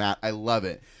genius, Matt. I love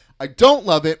it. I don't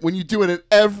love it when you do it at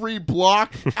every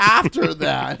block after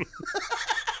that.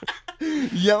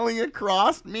 Yelling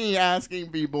across me,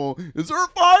 asking people, "Is there a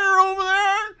fire over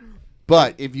there?"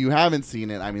 But if you haven't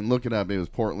seen it, I mean, look it up. It was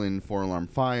Portland 4-alarm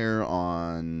fire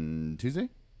on Tuesday,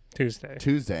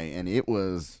 and it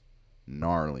was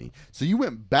gnarly. So you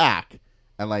went back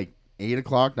at like 8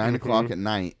 o'clock, 9 o'clock at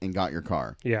night and got your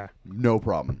car. Yeah. No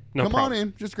problem. Come on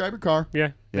in. Just grab your car.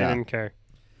 Yeah. They didn't care.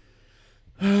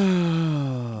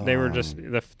 They were just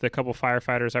the couple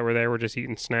firefighters that were there were just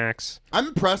eating snacks. I'm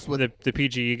impressed with the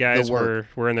PGE guys were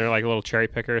in their like little cherry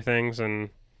picker things and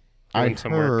I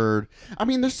heard. I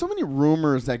mean, there's so many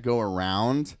rumors that go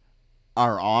around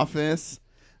our office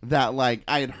that like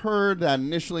I had heard that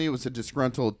initially it was a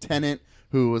disgruntled tenant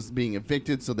who was being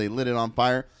evicted, so they lit it on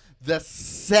fire. The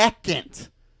second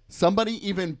somebody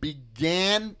even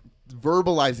began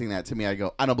verbalizing that to me, I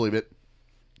go, I don't believe it.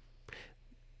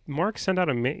 Mark sent out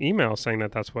an email saying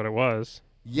that that's what it was.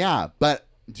 Yeah, but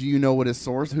do you know what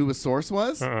who his source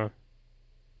was?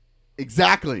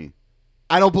 Exactly.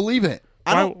 I don't believe it.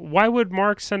 Why would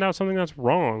Mark send out something that's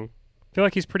wrong? I feel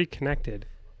like he's pretty connected.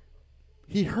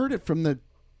 He heard it from the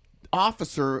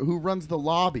officer who runs the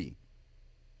lobby.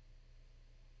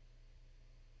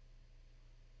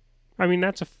 I mean,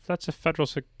 that's a federal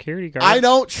security guard. I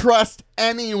don't trust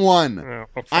anyone. Oh,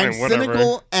 fine, I'm whatever.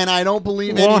 cynical, and I don't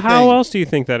believe anything. Well, how else do you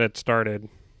think that it started?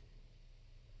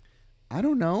 I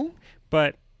don't know.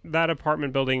 But that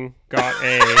apartment building got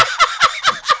a...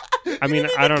 I mean,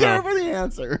 I don't know. For the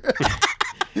answer.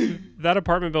 That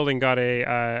apartment building got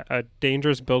a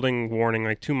dangerous building warning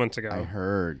like 2 months ago. I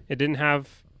heard. It didn't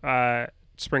have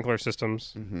sprinkler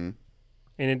systems, and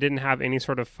it didn't have any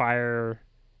sort of fire.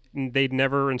 They'd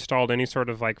never installed any sort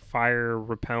of like fire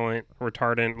repellent,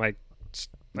 retardant, like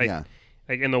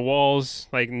in the walls,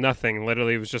 like nothing.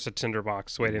 Literally, it was just a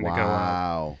tinderbox waiting to go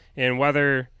out. And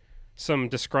whether some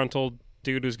disgruntled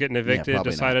dude who's getting evicted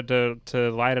decided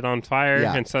to light it on fire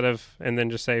instead of, and then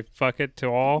just say fuck it to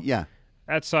all. Yeah,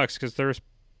 that sucks because there's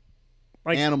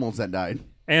like animals that died.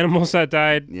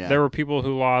 Yeah. There were people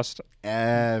who lost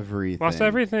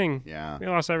everything. Yeah, they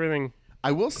lost everything.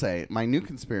 I will say my new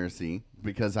conspiracy,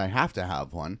 because I have to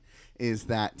have one, is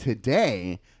that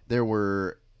today there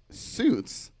were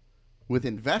suits with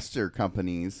investor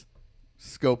companies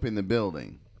scoping the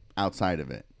building outside of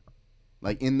it.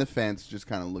 Like in the fence, just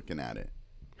kind of looking at it.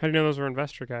 How do you know those were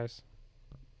investor guys?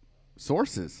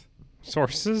 Sources?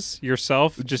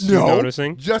 Yourself? Just you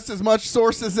noticing? Just as much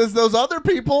sources as those other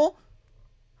people.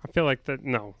 I feel like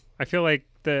I feel like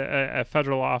a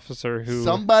federal officer who...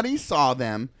 Somebody saw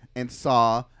them and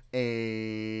saw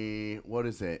what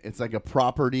is it? It's like a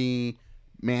property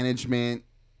management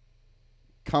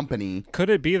company. Could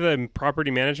it be the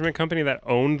property management company that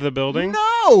owned the building?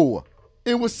 No!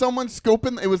 It was someone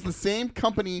scoping. It was the same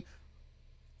company,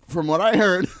 from what I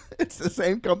heard. It's the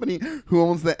same company who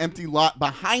owns the empty lot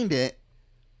behind it,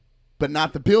 but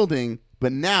not the building,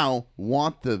 but now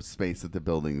want the space that the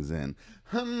building's in.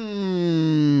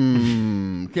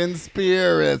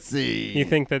 Conspiracy. You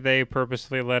think that they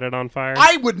purposely lit it on fire?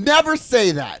 I would never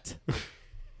say that.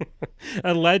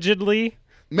 Allegedly?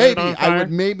 Maybe. I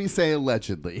would maybe say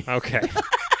allegedly. Okay.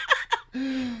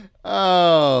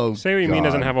 Oh, Say What You Mean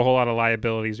doesn't have a whole lot of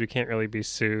liabilities. We can't really be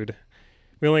sued.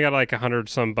 We only got like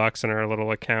 $100-some in our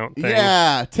little account thing.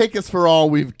 Yeah, take us for all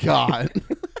we've got.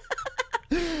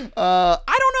 I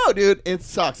don't know, dude. It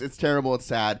sucks. It's terrible. It's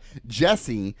sad.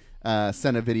 Jesse,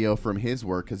 sent a video from his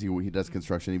work because he does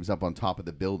construction. He was up on top of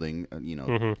the building,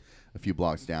 a few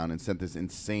blocks down, and sent this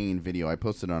insane video. I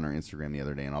posted it on our Instagram the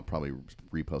other day, and I'll probably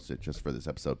repost it just for this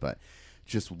episode. But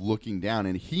just looking down,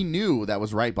 and he knew that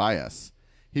was right by us.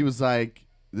 He was like,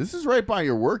 "This is right by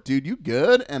your work, dude. You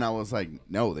good?" And I was like,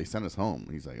 "No, they sent us home."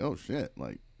 He's like, "Oh shit!"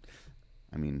 Like,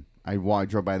 I mean, I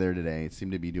drove by there today. It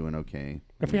seemed to be doing okay.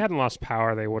 If we hadn't lost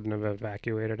power, they wouldn't have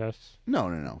evacuated us.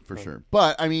 No, for sure.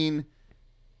 But I mean,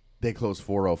 they closed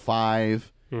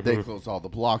 405. They closed all the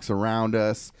blocks around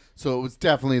us. So it was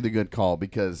definitely the good call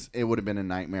because it would have been a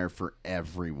nightmare for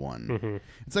everyone.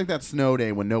 It's like that snow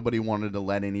day when nobody wanted to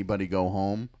let anybody go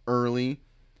home early.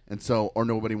 And so, or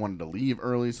nobody wanted to leave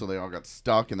early, so they all got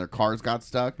stuck and their cars got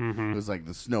stuck. It was like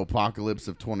the snow apocalypse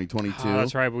of 2022. Oh,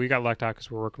 that's right, but we got lucked out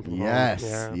because we're working from home.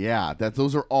 Yes, yeah.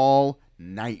 Those are all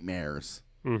nightmares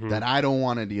that I don't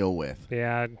want to deal with.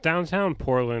 Yeah, downtown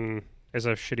Portland is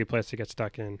a shitty place to get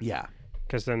stuck in. Yeah.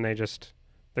 Because then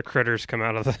the critters come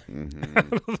out of the,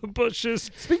 out of the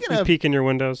bushes. Speaking of peek in your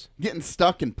windows. Getting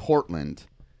stuck in Portland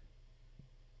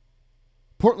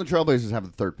Trailblazers have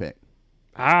the third pick.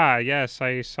 Ah, yes,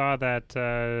 I saw that.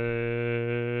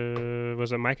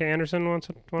 Was it Micah Anderson once?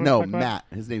 No, Matt.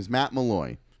 His name's Matt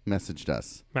Malloy. Messaged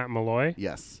us. Matt Malloy?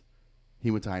 Yes.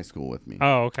 He went to high school with me.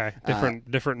 Oh, okay.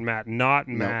 Different Matt. Not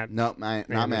Matt. Not Matt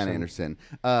Anderson.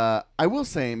 I will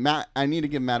say, Matt, I need to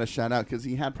give Matt a shout out because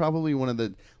he had probably one of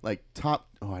the top.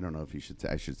 Oh, I don't know if you should say.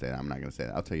 I should say that. I'm not going to say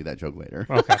that. I'll tell you that joke later.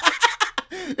 Okay.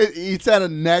 He said a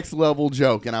next level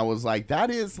joke, and I was like, that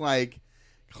is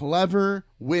clever,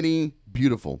 witty,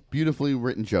 beautifully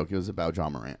written joke. It was about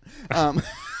John Morant.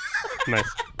 Nice.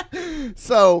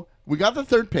 So we got the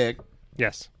third pick.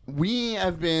 Yes. We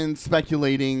have been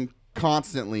speculating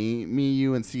constantly, me,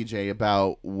 you, and CJ,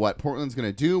 about what Portland's going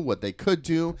to do, what they could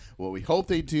do, what we hope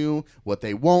they do, what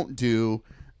they won't do,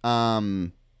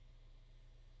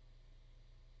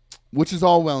 which is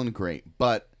all well and great.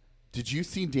 But did you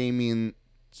see Damian's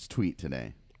tweet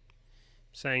today?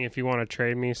 Saying if you want to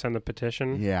trade me, send the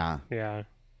petition. Yeah. Yeah.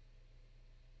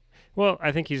 Well,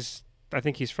 I think he's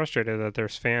frustrated that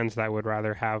there's fans that would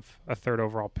rather have a third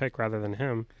overall pick rather than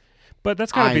him. But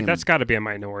that's got to be a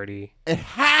minority. It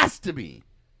has to be.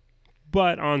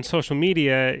 But on social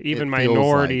media, even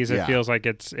minorities, it feels like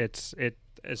it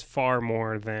is far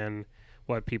more than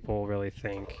what people really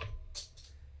think.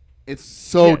 It's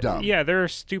so dumb. Yeah, there are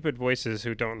stupid voices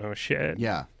who don't know shit.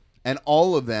 Yeah, and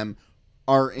all of them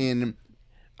are in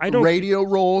radio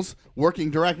roles, working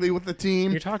directly with the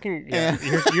team. You're talking. Yeah,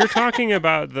 you're talking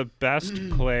about the best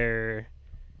player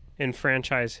in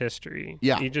franchise history.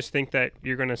 Yeah. You just think that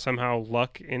you're going to somehow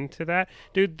luck into that?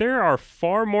 Dude, there are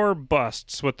far more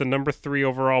busts with the number 3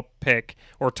 overall pick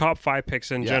or top 5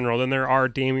 picks in general than there are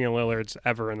Damian Lillard's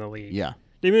ever in the league. Yeah.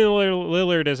 Damian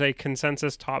Lillard is a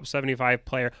consensus top 75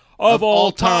 player of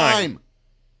all time.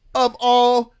 Of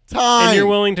all time. And you're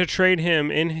willing to trade him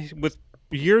with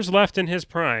years left in his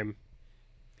prime.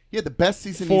 Yeah, the best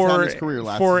season he's had in his career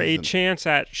last season. For a chance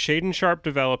at Shaedon Sharpe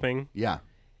developing. Yeah.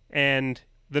 And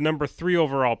the number 3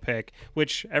 overall pick,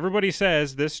 which everybody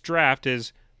says this draft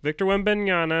is Victor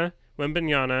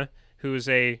Wembanyama, who's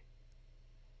a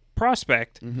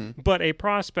prospect, but a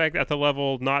prospect at the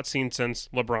level not seen since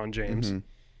LeBron James.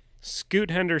 Scoot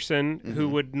Henderson, who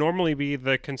would normally be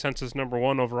the consensus number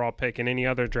 1 overall pick in any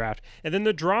other draft. And then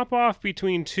the drop-off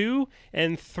between 2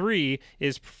 and 3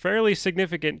 is fairly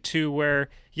significant to where,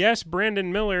 yes,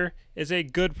 Brandon Miller is a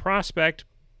good prospect.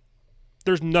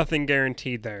 There's nothing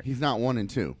guaranteed there. He's not 1 and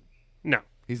 2. No.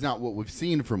 He's not what we've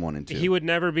seen from 1 and 2. He would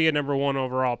never be a number 1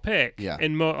 overall pick. Yeah.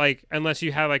 Unless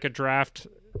you have a draft,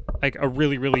 a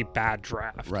really, really bad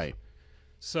draft. Right.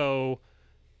 So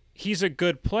he's a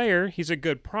good player. He's a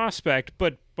good prospect,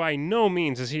 but by no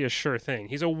means is he a sure thing.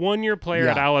 He's a 1-year player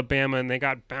at Alabama, and they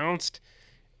got bounced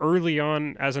early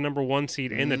on as a number 1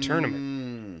 seed in the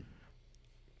tournament.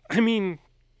 I mean,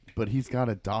 but he's got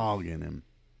a dog in him.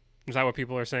 Is that what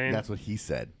people are saying? That's what he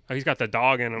said. Oh, he's got the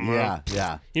dog in him. Yeah, huh?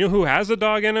 yeah. You know who has the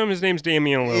dog in him? His name's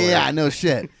Damian Lillard. Yeah, no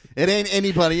shit. It ain't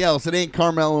anybody else. It ain't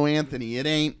Carmelo Anthony. It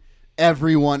ain't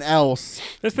everyone else.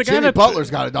 It's the Jimmy guy Butler's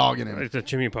got a dog in him.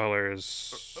 Jimmy Butler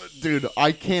is... Dude,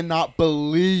 I cannot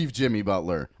believe Jimmy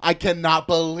Butler. I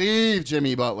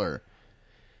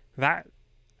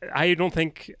don't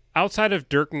think, outside of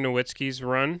Dirk Nowitzki's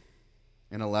run...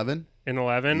 In 11?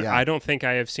 Yeah. I don't think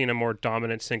I have seen a more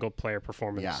dominant single-player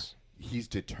performance. Yeah, he's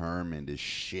determined as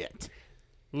shit.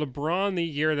 LeBron, the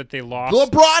year that they lost...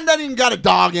 LeBron doesn't even got a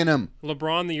dog in him.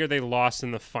 LeBron, the year they lost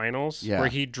in the finals, where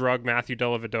he drugged Matthew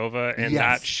Dellavedova and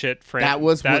that shit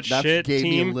that gave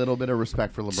team me a little bit of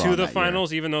respect for LeBron to the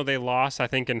finals, even though they lost, I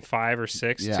think, in 5 or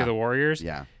 6 to the Warriors.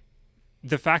 Yeah.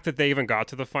 the fact that they even got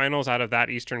to the finals out of that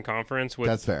Eastern Conference was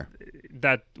That's fair.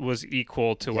 That was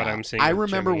equal to what I'm seeing. I with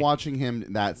remember Jimmy. watching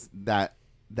him that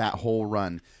whole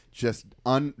run just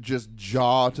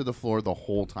jaw to the floor the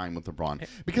whole time with LeBron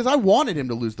because I wanted him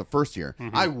to lose the first year.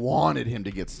 I wanted him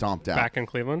to get stomped out. Back in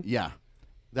Cleveland? Yeah.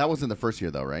 That wasn't the first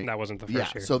year though, right? That wasn't the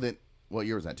first year. So then what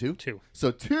year was that? 2? 2.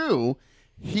 So 2,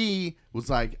 he was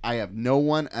like, I have no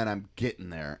one and I'm getting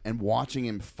there. And watching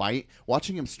him fight,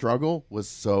 watching him struggle was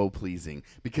so pleasing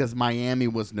because Miami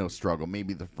was no struggle.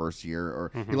 Maybe the first year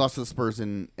or he lost to the Spurs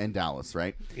in Dallas,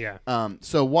 right? Yeah.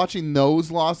 So watching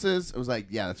those losses, it was like,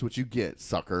 yeah, that's what you get,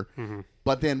 sucker.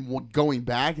 But then going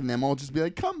back and them all just be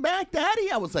like, come back,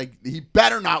 daddy. I was like, he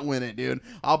better not win it, dude.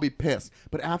 I'll be pissed.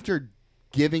 But after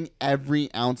giving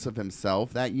every ounce of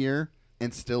himself that year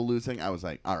and still losing, I was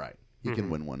like, all right. He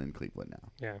can win one in Cleveland now.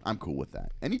 Yeah, I'm cool with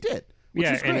that, and he did. Which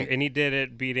is great. And he did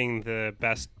it beating the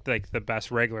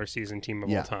best regular season team of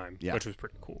all time, which was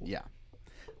pretty cool. Yeah,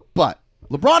 but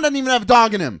LeBron doesn't even have a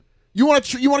dog in him. You want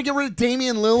to get rid of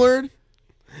Damian Lillard?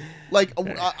 Like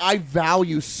I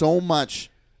value so much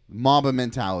Mamba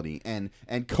mentality and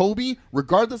Kobe,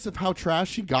 regardless of how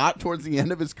trash he got towards the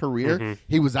end of his career,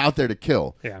 he was out there to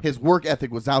kill. Yeah. His work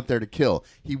ethic was out there to kill.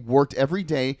 He worked every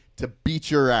day to beat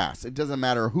your ass. It doesn't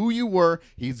matter who you were,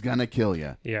 he's gonna kill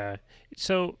you. Yeah.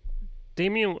 So,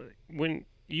 Damian, when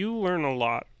you learn a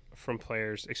lot from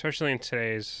players, especially in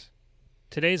today's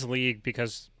league,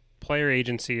 because player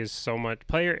agency is so much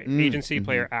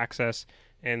player access.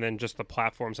 And then just the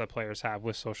platforms that players have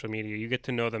with social media. You get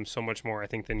to know them so much more, I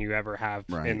think, than you ever have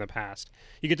in the past.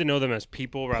 You get to know them as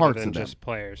people rather than just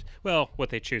players. Well, what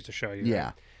they choose to show you.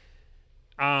 Yeah.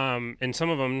 And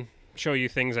some of them show you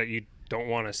things that you don't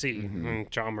want to see.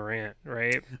 John Morant,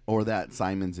 right? Or that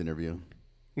Simons interview.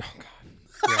 Oh, God.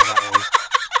 Yeah, that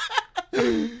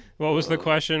one. What was the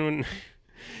question when...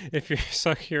 If you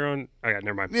suck your own... Oh, yeah,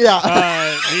 never mind. Yeah.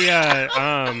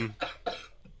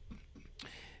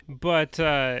 But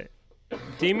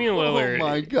Damian Lillard, oh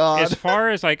my God. as far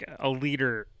as like a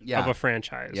leader of a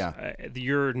franchise,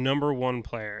 your number one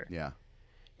player. Yeah.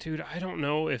 Dude, I don't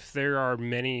know if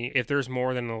there's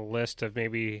more than a list of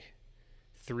maybe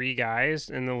 3 guys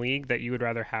in the league that you would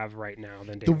rather have right now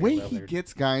than Damian Lillard. The way he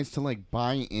gets guys to like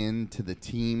buy into the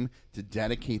team, to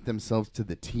dedicate themselves to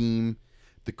the team,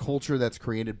 the culture that's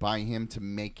created by him to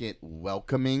make it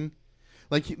welcoming.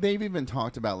 Like, they've even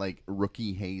talked about, like,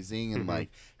 rookie hazing and, like,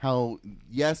 how,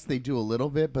 yes, they do a little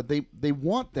bit, but they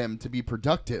want them to be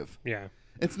productive. Yeah.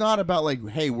 It's not about, like,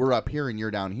 hey, we're up here and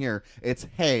you're down here. It's,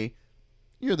 hey,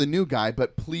 you're the new guy,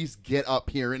 but please get up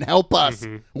here and help us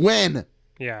win.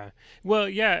 Yeah. Well,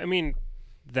 yeah, I mean,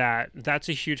 that's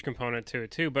a huge component to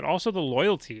it, too, but also the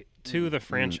loyalty to the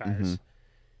franchise.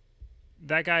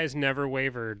 That guy's never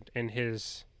wavered in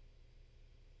his...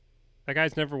 like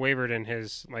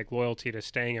loyalty to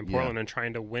staying in Portland and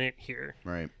trying to win it here.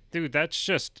 Right. Dude, that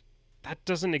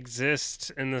doesn't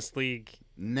exist in this league.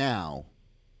 Now,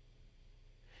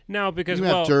 because you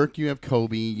have Dirk, you have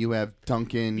Kobe, you have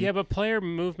Duncan. Yeah, but player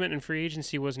movement and free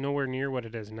agency was nowhere near what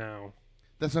it is now.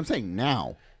 That's what I'm saying,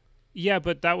 now. Yeah,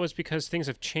 but that was because things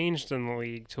have changed in the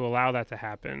league to allow that to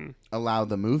happen. Allow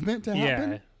the movement to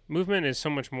happen? Yeah. Movement is so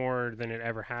much more than it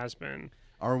ever has been.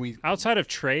 Are we outside of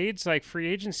trades? Like free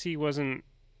agency wasn't.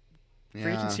 Yeah.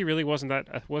 Free agency really wasn't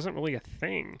really a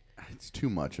thing. It's too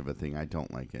much of a thing. I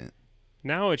don't like it.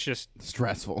 Now it's just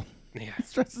stressful. Yeah, it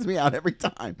stresses me out every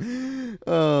time.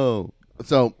 Oh,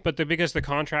 so because the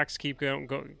contracts keep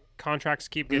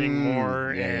getting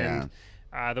more,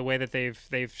 the way that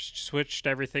they've switched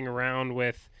everything around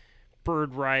with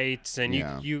bird rights, and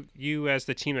you as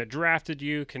the team that drafted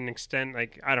you can extend.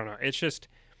 Like, I don't know. It's just.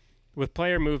 With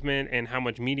player movement and how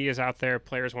much media is out there,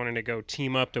 players wanting to go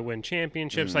team up to win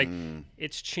championships, like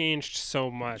it's changed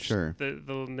so much. Sure.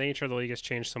 The nature of the league has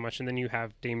changed so much, and then you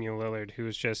have Damian Lillard, who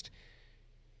is just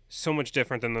so much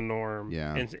different than the norm,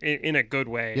 in a good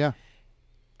way. Yeah.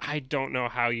 I don't know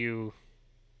how you.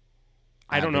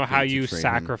 I don't know how you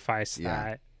sacrifice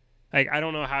that. Like, I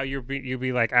don't know how you'd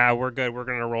be like, we're good, we're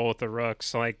gonna roll with the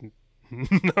Rooks. Like,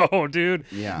 no, dude.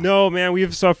 Yeah. No, man,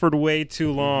 we've suffered way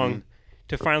too long.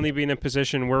 To finally be in a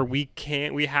position where we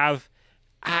have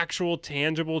actual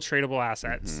tangible tradable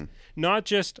assets, not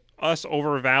just us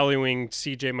overvaluing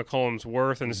CJ McCollum's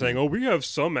worth and saying, oh, we have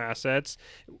some assets.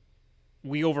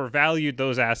 We overvalued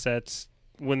those assets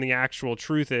when the actual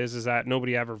truth is that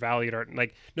nobody ever valued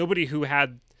nobody who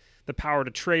had the power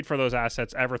to trade for those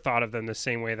assets ever thought of them the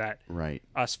same way that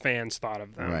us fans thought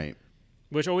of them. Right.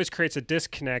 Which always creates a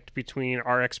disconnect between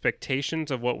our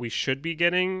expectations of what we should be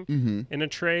getting in a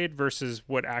trade versus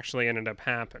what actually ended up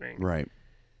happening. Right.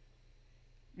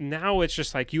 now it's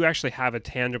just like you actually have a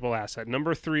tangible asset.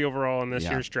 Number 3 overall in this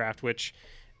year's draft, which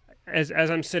as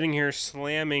I'm sitting here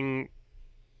slamming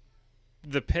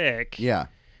the pick,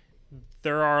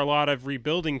 there are a lot of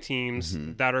rebuilding teams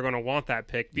that are going to want that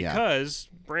pick because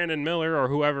Brandon Miller or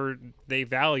whoever they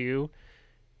value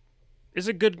is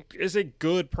a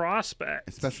good prospect,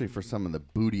 especially for some of the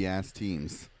booty ass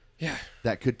teams. Yeah,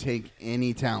 that could take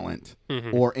any talent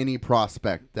or any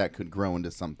prospect that could grow into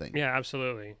something. Yeah,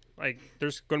 absolutely. Like,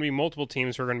 there's going to be multiple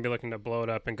teams who are going to be looking to blow it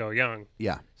up and go young.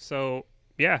 Yeah. So,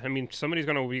 yeah, I mean, somebody's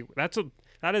going to be.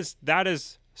 That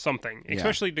is something,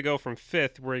 especially to go from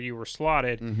 5th where you were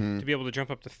slotted to be able to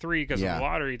jump up to 3 because of the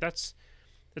lottery. It's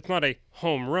not a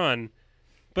home run,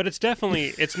 but it's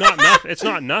definitely it's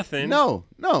not nothing. No,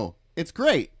 it's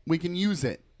great. We can use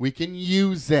it. Well,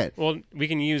 we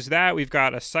can use that. We've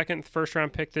got a second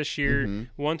first-round pick this year.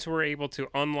 Once we're able to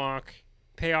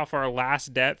pay off our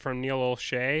last debt from Neil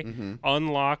O'Shea,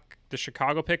 unlock the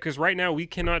Chicago pick, because right now we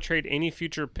cannot trade any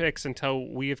future picks until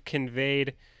we have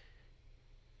conveyed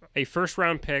a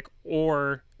first-round pick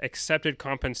or accepted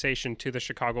compensation to the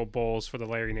Chicago Bulls for the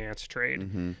Larry Nance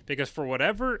trade. Because for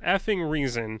whatever effing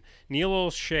reason, Neil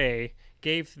O'Shea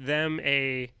gave them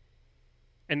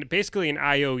basically an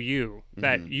IOU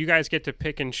that you guys get to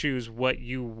pick and choose what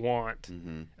you want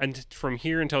and from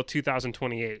here until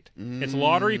 2028. It's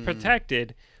lottery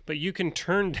protected, but you can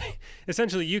turn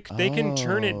they can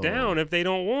turn it down if they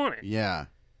don't want it. Yeah.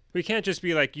 We can't just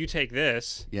be like, you take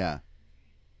this. Yeah.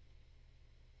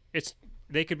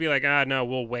 They could be like, no,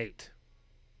 we'll wait.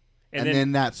 And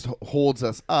then that holds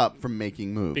us up from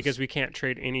making moves. Because we can't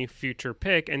trade any future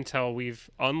pick until we've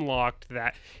unlocked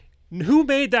that. Who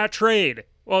made that trade?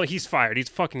 Well, he's fired. He's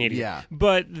a fucking idiot. Yeah.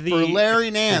 But for Larry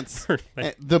Nance,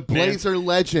 the Blazer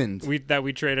legend. We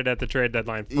traded at the trade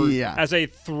deadline as a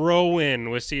throw-in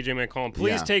with C.J. McCollum.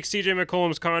 Please take C.J.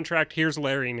 McCollum's contract. Here's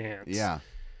Larry Nance. Yeah.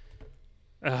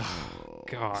 Oh,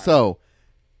 God. So,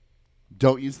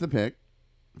 don't use the pick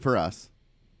for us.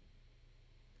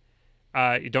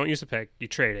 You don't use the pick. You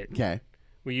trade it. Okay.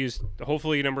 We used,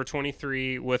 hopefully, number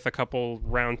 23 with a couple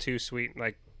round 2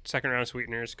 second round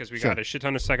sweeteners because we got a shit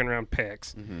ton of second round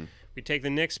picks. We take the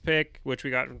Knicks pick, which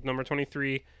we got number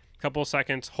 23, a couple of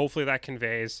seconds. Hopefully that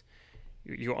conveys.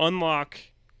 You unlock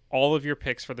all of your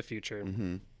picks for the future.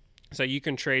 So you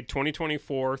can trade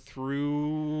 2024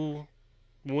 through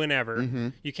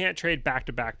whenever. You can't trade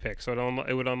back-to-back picks. So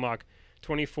it would unlock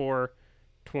 24,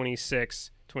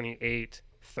 26, 28,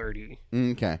 30.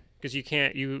 Okay. Because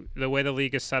the way the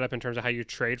league is set up in terms of how you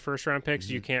trade first round picks,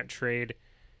 you can't trade.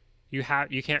 You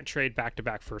can't trade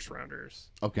back-to-back first-rounders.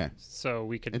 Okay. So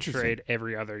we could trade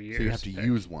every other year. So you have to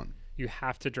use one. You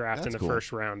have to draft in the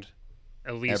first round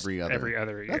at least every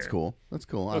other year. That's cool.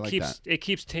 I like that. It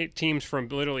keeps teams from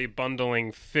literally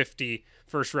bundling 50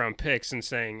 first-round picks and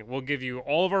saying, we'll give you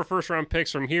all of our first-round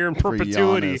picks from here in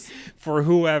perpetuity for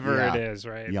whoever it is,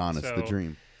 right? Giannis, the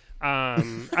dream.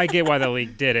 I get why the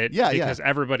league did it. Because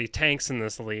everybody tanks in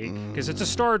this league because it's a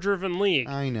star-driven league.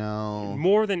 I know.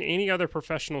 More than any other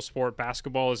professional sport,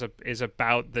 basketball is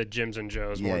about the Jims and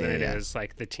Joes more than it is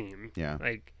like the team. Yeah.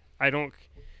 Like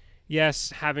yes,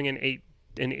 having an eight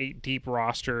deep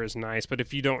roster is nice, but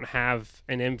if you don't have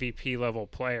an MVP level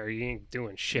player, you ain't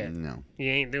doing shit. No.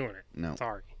 You ain't doing it. No.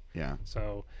 Sorry. Yeah.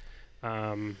 So,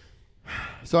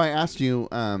 so I asked you.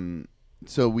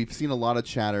 So we've seen a lot of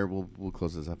chatter. We'll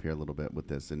close this up here a little bit with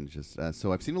this, and just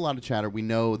so I've seen a lot of chatter. We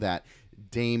know that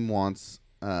Dame wants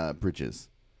Bridges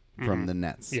from the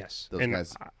Nets. Yes, those and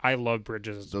guys. I love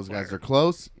Bridges. Those guys are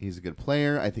close. He's a good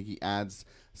player. I think he adds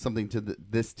something to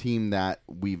this team that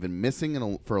we've been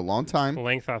missing for a long time.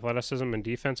 Length, athleticism, and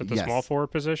defense at the small forward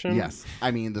position. Yes,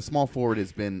 I mean the small forward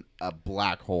has been a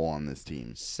black hole on this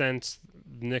team since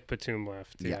Nick Batum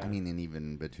left. Yeah, I mean, and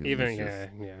even Batum.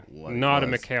 Not a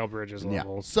Mikal Bridges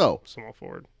level. So small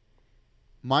forward.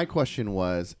 My question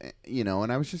was,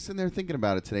 and I was just sitting there thinking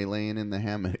about it today, laying in the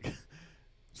hammock.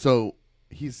 So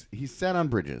he's set on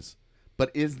Bridges, but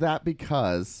is that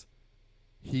because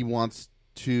he wants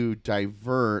to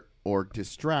divert or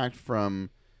distract from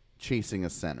chasing a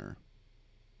center?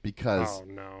 Because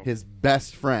his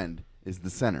best friend is the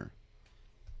center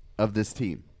of this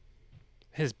team.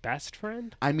 His best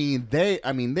friend? I mean, they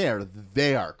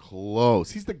are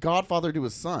close. He's the godfather to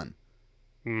his son.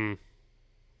 No,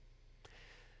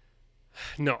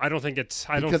 I don't think it's.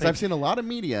 Because I've seen a lot of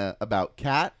media about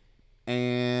Kat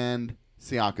and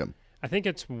Siakam. I think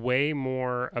it's way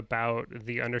more about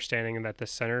the understanding that the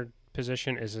center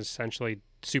position is essentially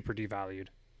super devalued.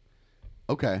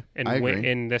 Okay, and I agree.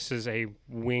 And this is a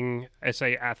wing. It's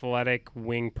a athletic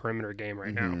wing perimeter game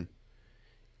right now,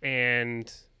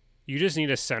 and you just need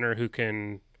a center who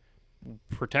can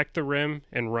protect the rim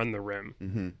and run the rim.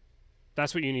 Mm-hmm.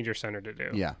 That's what you need your center to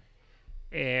do. Yeah.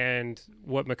 And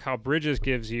what Mikal Bridges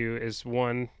gives you is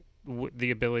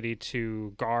the ability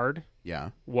to guard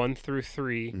 1 through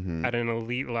 3 at an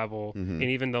elite level, and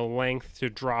even the length to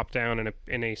drop down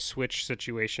in a switch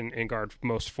situation and guard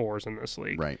most fours in this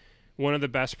league. Right. One of the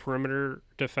best perimeter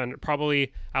defender,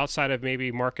 probably outside of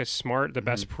maybe Marcus Smart, the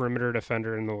best perimeter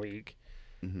defender in the league.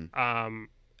 An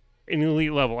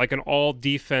elite level, like an all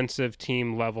defensive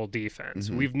team level defense.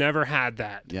 We've never had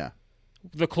that. Yeah.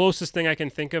 The closest thing I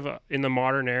can think of in the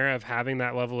modern era of having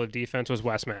that level of defense was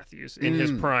Wes Matthews in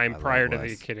his prime prior to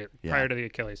the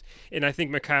Achilles. And I think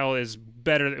Mikal is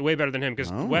way better than him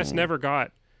because Wes never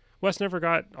got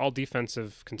all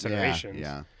defensive considerations.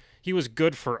 Yeah. He was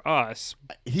good for us.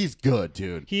 He's good,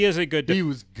 dude. He is a good He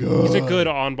was good. He's a good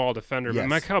on-ball defender, Yes.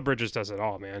 but Mikal Bridges does it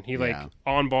all, man. He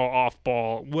on-ball,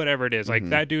 off-ball, whatever it is. Like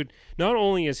that dude, not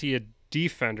only is he a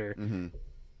defender,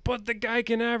 but the guy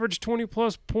can average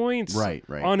 20-plus points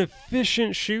on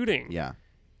efficient shooting. Yeah.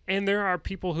 And there are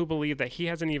people who believe that he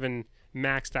hasn't even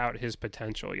maxed out his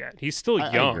potential yet. He's still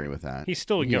young. I agree with that. He's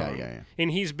still young. Yeah. And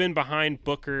he's been behind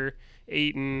Booker,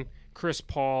 Ayton, Chris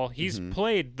Paul. He's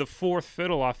played the fourth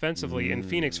fiddle offensively in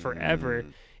Phoenix forever.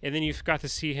 And then you've got to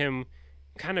see him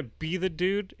kind of be the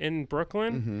dude in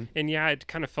Brooklyn. And yeah, it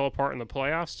kind of fell apart in the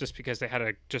playoffs just because they had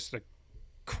a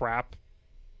crap.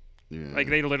 Yeah. Like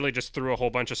they literally just threw a whole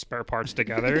bunch of spare parts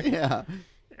together. Yeah.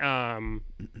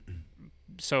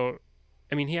 So,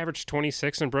 I mean, he averaged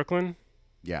 26 in Brooklyn.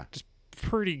 Yeah. Just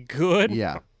pretty good.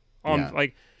 Yeah.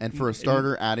 And for a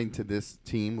starter, adding to this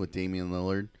team with Damian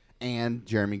Lillard and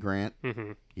Jeremy Grant.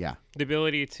 Yeah. The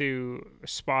ability to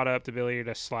spot up, the ability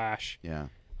to slash. Yeah.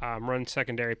 Run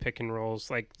secondary pick and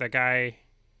rolls. Like the guy,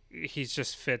 he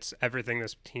just fits everything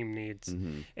this team needs.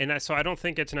 And so I don't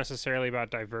think it's necessarily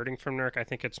about diverting from Nurk. I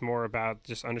think it's more about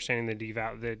just understanding the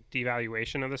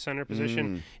devaluation of the center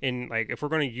position. And like if we're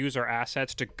going to use our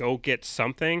assets to go get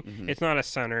something, it's not a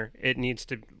center. We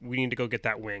need to go get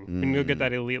that wing. We need to go get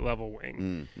that elite level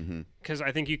wing. Because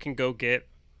I think you can go get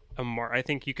I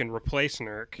think you can replace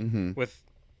Nurk with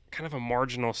kind of a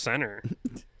marginal center.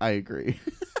 I agree.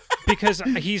 Because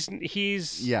he's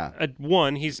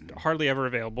hardly ever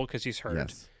available because he's hurt.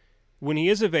 Yes. When he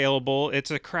is available, it's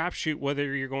a crapshoot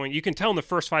whether you're going. You can tell in the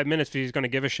first 5 minutes if he's going to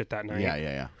give a shit that night.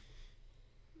 Yeah.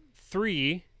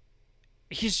 3,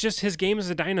 his game is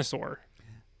a dinosaur.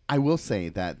 I will say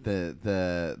that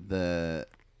the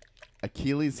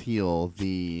Achilles heel,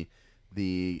 the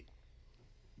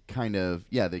kind of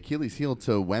the Achilles heel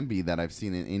to Wemby that I've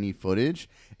seen in any footage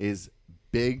is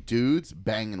big dudes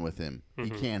banging with him. He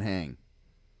can't hang.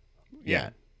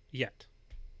 Yet. Well,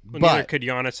 But neither could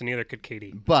Giannis and neither could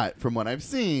KD. But from what I've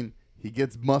seen, he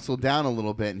gets muscled down a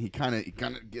little bit, and he kind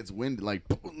of gets the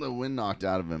wind knocked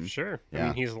out of him. Sure. Yeah. I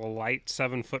mean, he's a light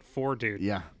 7'4" dude.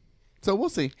 Yeah. So we'll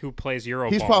see. Who plays Euro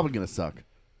He's ball. probably gonna suck.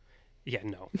 Yeah,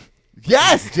 no.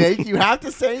 Yes, Jake, you have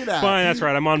to say that. Fine, that's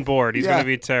right. I'm on board. He's going to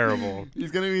be terrible.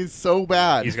 He's going to be so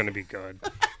bad. He's going to be good.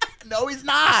 No, he's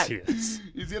not. Yes, he is.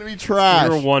 He's going to be trash.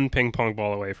 We were one ping pong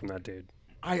ball away from that dude.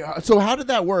 So how did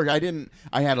that work?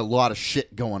 I had a lot of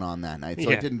shit going on that night, so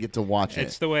I didn't get to watch it.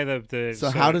 It's the way So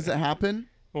how does it happen?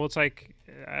 Well, it's like,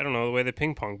 I don't know, the way the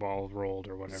ping pong ball rolled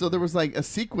or whatever. So there was like a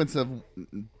sequence of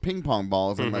ping pong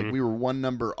balls, and like we were one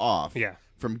number off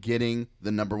from getting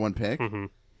the number one pick.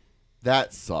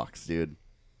 That sucks, dude.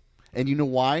 And you know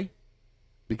why?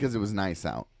 Because it was nice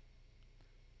out.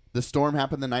 The storm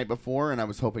happened the night before, and I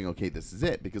was hoping, okay, this is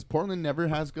it. Because Portland never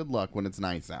has good luck when it's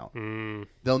nice out.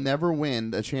 They'll never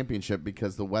win a championship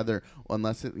because the weather,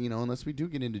 unless we do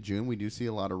get into June, we do see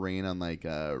a lot of rain on like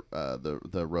the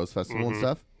Rose Festival and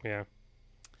stuff. Yeah.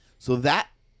 So that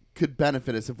could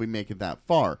benefit us if we make it that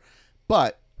far.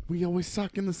 But we always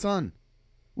suck in the sun.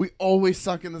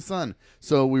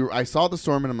 So I saw the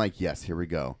storm, and I'm like, yes, here we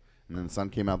go. And then the sun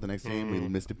came out the next day, and we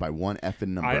missed it by one effing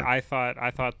number. I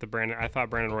thought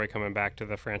Brandon Roy coming back to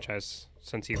the franchise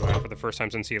since he left, for the first time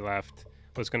since he left,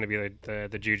 was going to be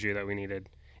the juju that we needed.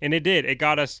 And it did. It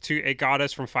got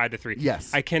us from 5 to 3.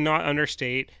 Yes. I cannot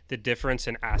understate the difference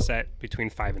in asset between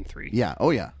 5 and 3. Yeah.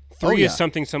 Oh yeah. 3 is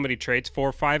something somebody trades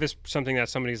for. 5 is something that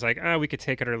somebody's like, we could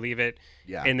take it or leave it.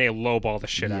 Yeah. And they lowball the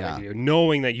shit out of you,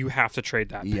 knowing that you have to trade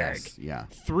that peg. Yeah.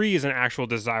 3 is an actual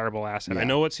desirable asset. Yeah. I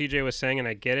know what CJ was saying, and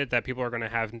I get it that people are going to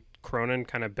have Cronin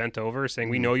kind of bent over, saying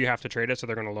we know you have to trade it, so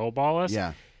they're going to lowball us.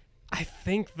 Yeah. I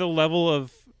think the level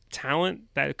of talent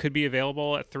that could be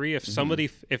available at 3,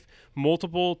 if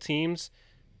multiple teams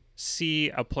see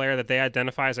a player that they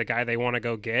identify as a guy they want to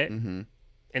go get,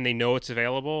 and they know it's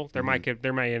available, there might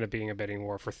end up being a bidding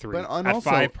war for 3. But at also,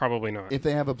 5, probably not. If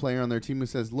they have a player on their team who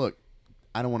says, "Look,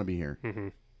 I don't want to be here. Mm-hmm.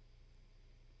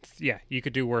 Yeah, you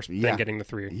could do worse than getting the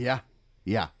 3. Yeah.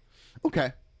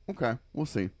 Okay. We'll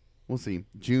see.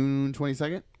 June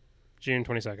 22nd? June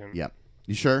 22nd. Yep.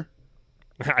 You sure?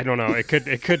 I don't know. It could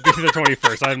be the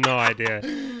 21st. I have no idea.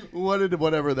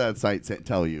 Whatever that site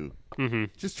tell you. Mm-hmm.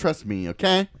 Just trust me,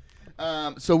 okay?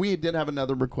 So we did have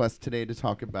another request today to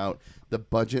talk about the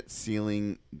budget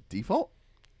ceiling default.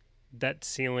 Debt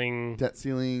ceiling.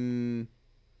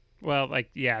 Well,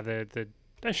 the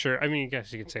sure. I mean, I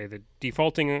guess you could say the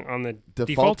defaulting on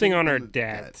our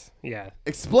debt. Yeah.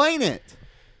 Explain it.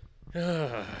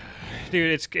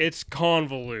 Dude, it's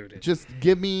convoluted. Just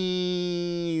give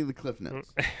me the cliff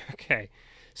notes. Okay.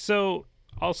 So,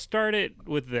 I'll start it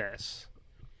with this.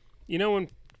 You know, when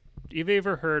you've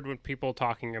ever heard when people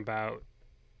talking about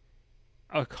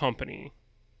a company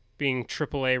being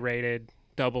AAA rated,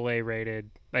 AA rated,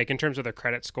 like in terms of their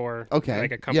credit score. Okay.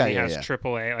 Like a company has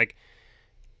AAA. Like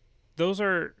those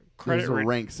are credit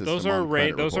rank systems.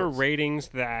 Those are ratings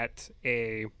that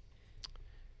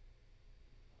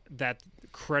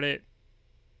credit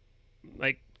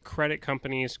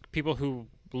companies, people who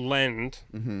lend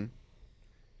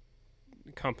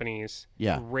companies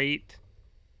rate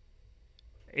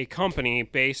a company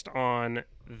based on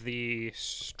the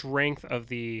strength of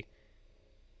the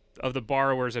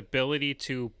borrower's ability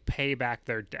to pay back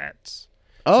their debts.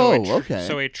 Okay.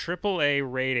 So a AAA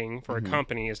rating for a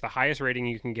company is the highest rating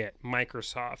you can get.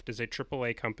 Microsoft is a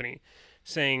AAA company,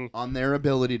 saying on their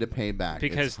ability to pay back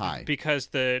it's high. Because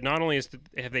not only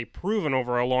have they proven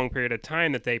over a long period of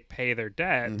time that they pay their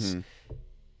debts,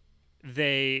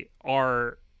 they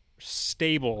are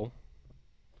stable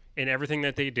in everything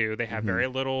that they do. They have very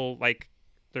little,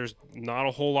 there's not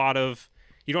a whole lot of,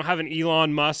 you don't have an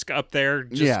Elon Musk up there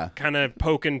just kind of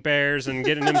poking bears and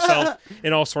getting himself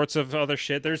in all sorts of other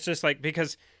shit. There's just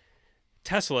because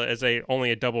Tesla is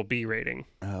only a BB rating.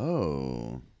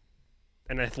 Oh.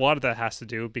 And a lot of that has to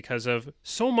do because of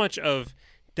so much of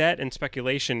debt and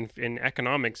speculation in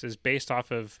economics is based off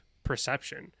of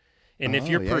perception. And if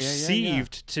you're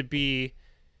perceived to be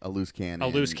a loose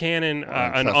cannon,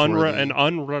 an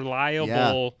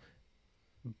unreliable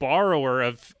borrower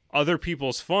of other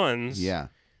people's funds,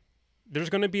 there's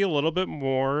going to be a little bit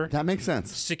more that makes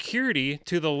sense security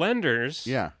to the lenders,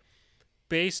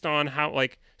 based on how,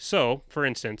 so for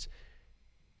instance,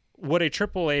 what a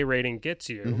AAA rating gets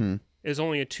you is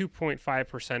only a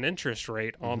 2.5% interest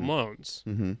rate on loans.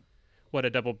 What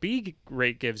a BB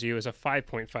rate gives you is a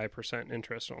 5.5%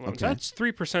 interest on loans. That's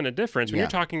 3% of difference. When you're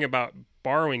talking about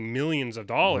borrowing millions of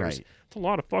dollars, it's a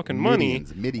lot of fucking money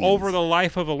over the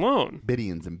life of a loan.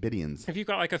 Billions and billions. If you've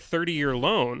got a 30-year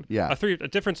loan, a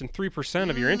difference in 3%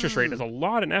 of your interest rate is a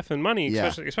lot of effing money,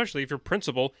 especially if your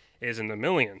principal is in the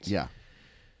millions. Yeah.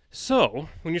 So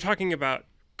when you're talking about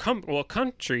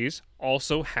countries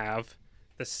also have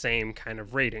the same kind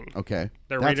of rating. Okay.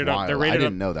 They're rated on. I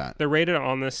didn't know that. They're rated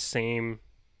on the same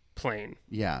plane.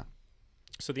 Yeah.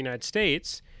 So the United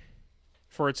States,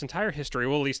 for its entire history,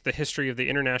 well, at least the history of the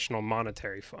International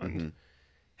Monetary Fund,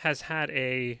 has had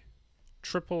a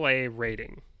AAA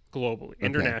rating globally,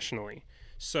 internationally.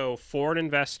 So foreign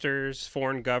investors,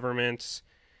 foreign governments,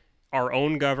 our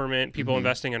own government, people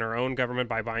investing in our own government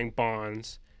by buying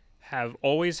bonds, have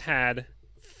always had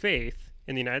faith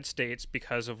in the United States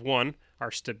because of, one,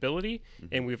 our stability,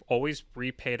 and we've always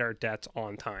repaid our debts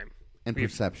on time. And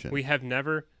perception. We have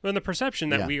never, the perception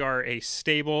that we are a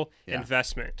stable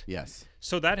investment. Yes.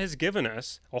 So that has given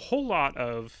us a whole lot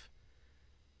of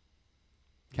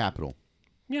capital.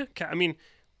 Yeah,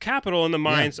 capital in the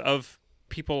minds of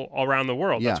people around the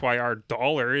world. That's why our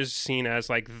dollar is seen as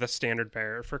the standard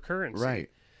bearer for currency. Right.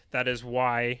 That is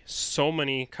why so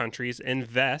many countries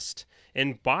invest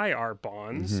and buy our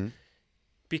bonds.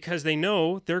 Because they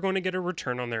know they're going to get a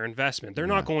return on their investment. They're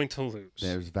not going to lose.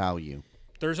 There's value.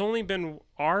 There's only been,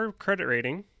 our credit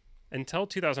rating until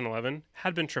 2011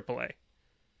 had been AAA.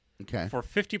 Okay. For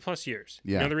 50 plus years.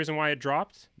 Yeah. You know the reason why it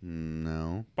dropped?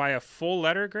 No. By a full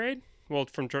letter grade? Well,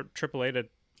 from AAA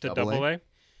to AA.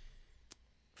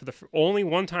 For the only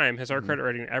one time has our credit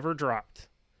rating ever dropped.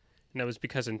 And that was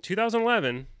because in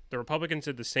 2011, the Republicans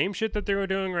did the same shit that they were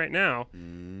doing right now.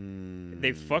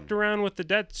 They fucked around with the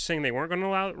debt, saying they weren't going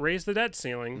to raise the debt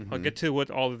ceiling. I'll get to what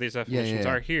all of these definitions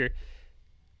are here.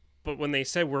 But when they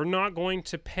said we're not going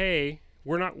to pay,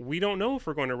 we don't know if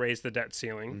we're going to raise the debt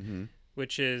ceiling,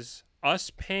 which is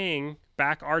us paying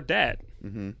back our debt,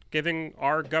 giving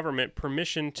our government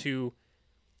permission to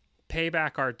pay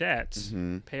back our debts,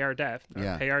 pay our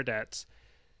debts.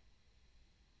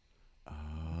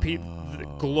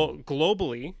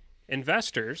 Globally,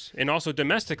 investors and also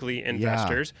domestically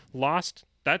investors lost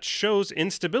that shows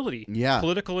instability,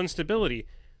 political instability.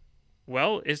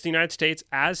 Well, is the United States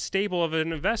as stable of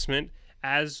an investment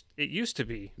as it used to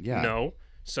be? Yeah. No.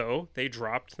 So they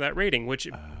dropped that rating, which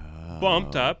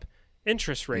bumped up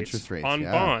interest rates on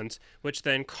bonds, which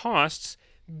then costs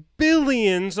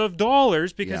billions of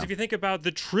dollars, because if you think about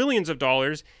the trillions of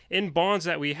dollars in bonds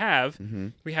that we have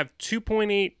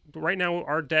 2.8 right now.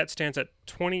 Our debt stands at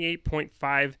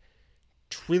 $28.5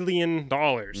 trillion.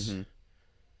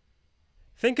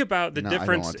 Think about the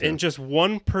difference in just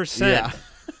 1%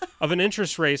 of an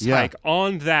interest rate hike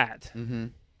on that.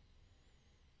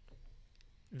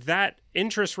 That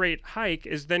interest rate hike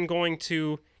is then going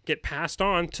to get passed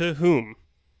on to whom?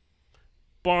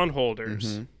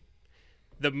 Bondholders.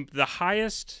 The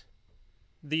highest,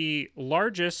 the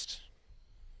largest.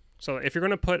 So if you're going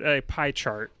to put a pie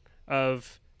chart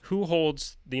of who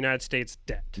holds the United States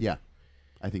debt. Yeah.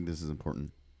 I think this is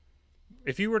important.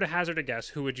 If you were to hazard a guess,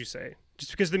 who would you say?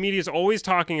 Just because the media is always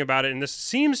talking about it, and this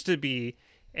seems to be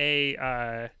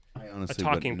a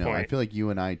talking point. I feel like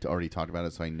you and I already talked about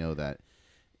it, so I know that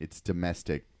it's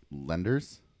domestic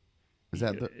lenders. Is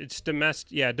that it's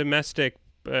domestic? Yeah, domestic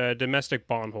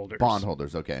bondholders.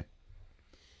 Bondholders, okay.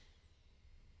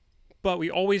 But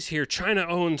we always hear China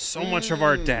owns so much of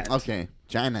our debt. Okay,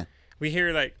 China. We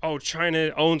hear like, oh,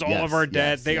 China owns all of our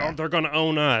debt. They're going to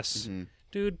own us,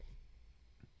 dude.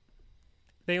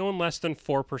 They own less than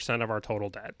 4% of our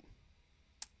total debt.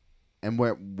 And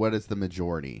what is the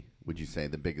majority? Would you say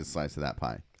the biggest slice of that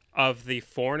pie? Of the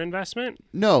foreign investment?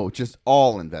 No, just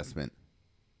all investment.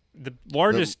 The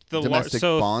largest, domestic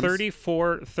so bonds?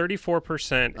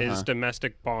 34% is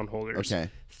domestic bondholders. Okay.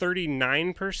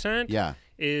 39%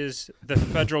 is the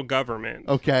federal government.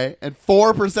 Okay, and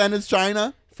 4% is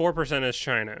China? 4% is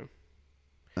China.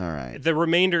 All right. The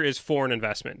remainder is foreign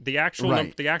investment. The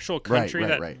actual country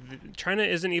China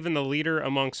isn't even the leader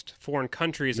amongst foreign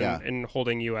countries in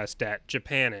holding U.S. debt.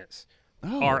 Japan is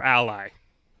our ally.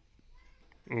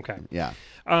 Okay. Yeah.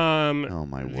 Oh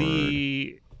my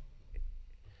word.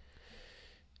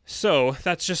 So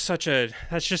that's just such a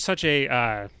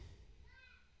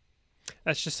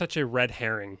red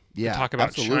herring to talk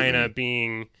about China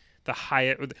being the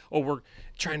highest.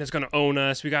 China's going to own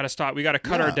us. We got to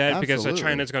cut our debt because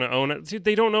China's going to own it. Dude,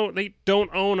 they don't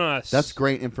own us. That's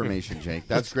great information, Jake.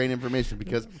 That's great information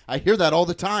because I hear that all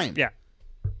the time. Yeah.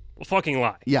 Well, fucking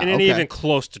lie. Yeah. And it ain't even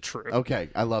close to true. Okay.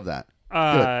 I love that.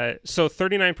 So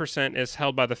 39% is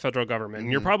held by the federal government.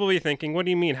 And you're probably thinking, what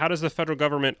do you mean? How does the federal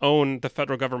government own the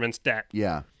federal government's debt?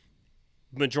 Yeah.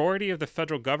 Majority of the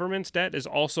federal government's debt is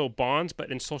also bonds,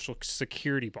 but in Social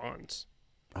Security bonds.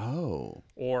 Oh.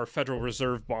 Or Federal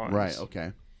Reserve bonds. Right,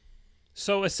 okay.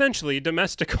 So essentially,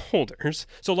 domestic holders,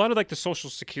 so a lot of like the Social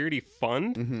Security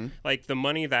fund, like the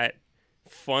money that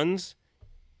funds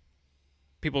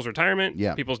people's retirement,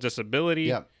 people's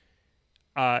disability,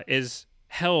 is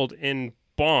held in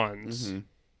bonds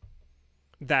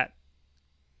that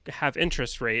have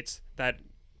interest rates that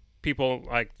people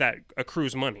like that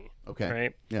accrues money. Okay.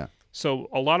 Right? Yeah. So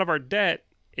a lot of our debt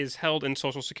is held in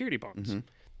Social Security bonds.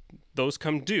 Those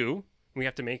come due. We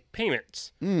have to make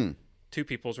payments to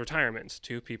people's retirements,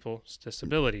 to people's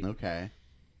disability. Okay.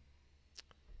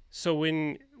 So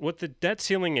what the debt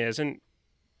ceiling is, and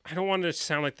I don't want it to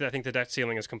sound like I think the debt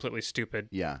ceiling is completely stupid.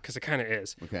 Yeah. Because it kind of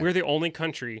is. Okay. We're the only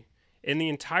country in the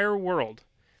entire world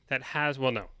that has,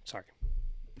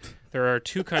 there are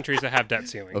two countries that have debt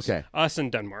ceilings. Okay. Us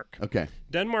and Denmark. Okay.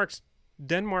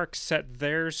 Denmark set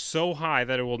theirs so high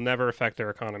that it will never affect their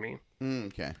economy.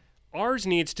 Okay. Ours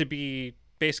needs to be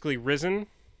basically risen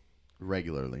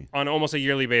regularly on almost a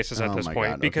yearly basis at this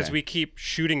point because okay. we keep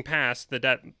shooting past the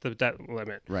debt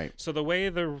limit. Right. So the way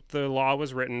the law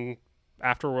was written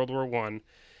after World War I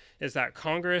is that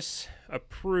Congress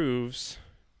approves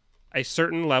a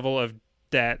certain level of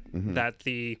debt that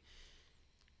the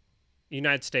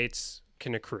United States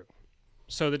can accrue.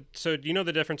 So do you know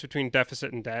the difference between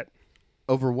deficit and debt?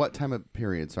 Over what time of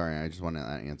period? Sorry, I just want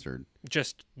that answered.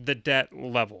 Just the debt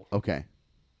level. Okay.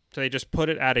 So they just put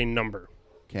it at a number.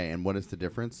 Okay, and what is the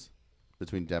difference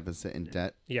between deficit and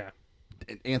debt? Yeah.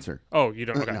 Answer. Oh, you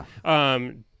don't? Okay.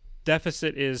 No.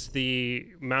 Deficit is the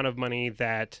amount of money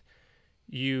that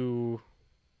you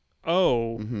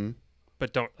owe,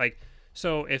 but don't like.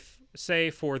 So if, say,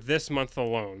 for this month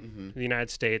alone, the United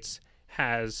States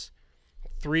has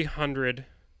 $300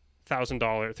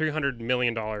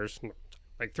 million,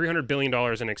 like $300 billion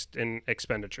in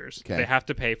expenditures. Okay. They have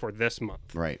to pay for this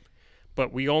month. Right.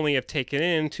 But we only have taken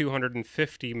in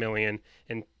 $250 million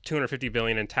and $250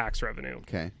 billion in tax revenue.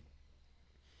 Okay.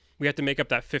 We have to make up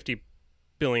that $50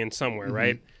 billion somewhere,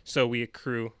 right? So we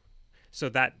accrue So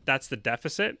that's the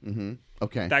deficit. Mm-hmm.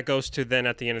 Okay. That goes to then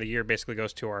at the end of the year basically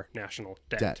goes to our national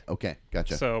debt. Okay,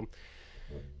 gotcha. So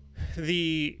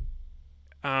the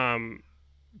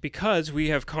because we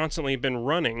have constantly been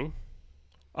running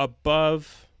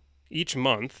above each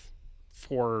month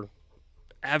for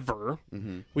ever,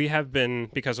 we have been,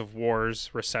 because of wars,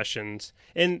 recessions,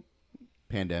 and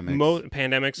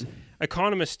pandemics.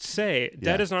 Economists say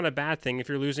debt is not a bad thing if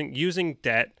you're using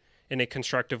debt in a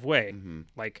constructive way,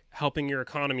 like helping your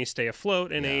economy stay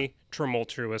afloat in a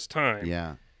tumultuous time.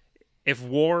 Yeah. If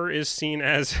war is seen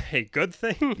as a good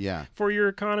thing for your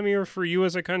economy or for you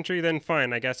as a country, then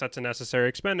fine. I guess that's a necessary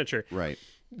expenditure. Right.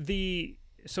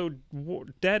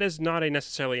 Debt is not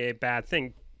necessarily a bad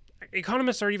thing.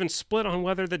 Economists are even split on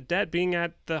whether the debt being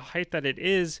at the height that it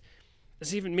is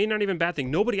may not even a bad thing.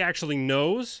 Nobody actually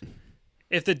knows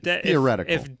if the debt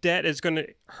if debt is going to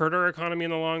hurt our economy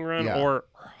in the long run or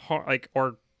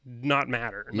not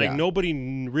matter. Like nobody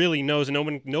really knows,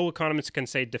 and no economist can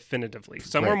say definitively.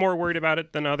 Some are more worried about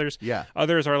it than others. Yeah.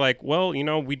 Others are like, well,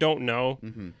 we don't know.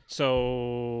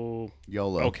 So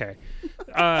YOLO. Okay.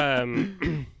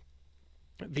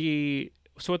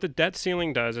 So what the debt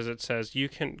ceiling does is it says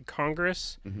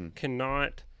Congress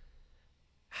cannot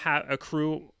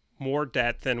accrue more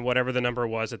debt than whatever the number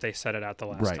was that they set it at the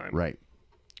last time. Right.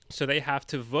 So they have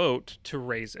to vote to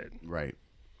raise it. Right.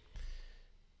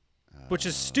 Which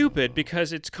is stupid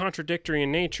because it's contradictory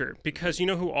in nature. Because you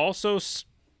know who also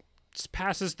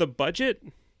passes the budget?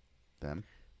 Them.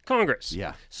 Congress.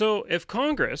 Yeah. So if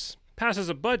Congress passes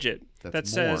a budget that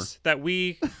says that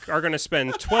we are going to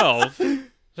spend 12,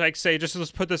 like say, just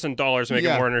let's put this in dollars to make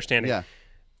it more understanding. Yeah.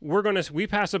 We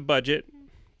pass a budget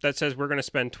that says we're going to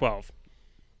spend 12,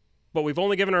 but we've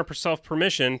only given ourselves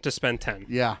permission to spend 10.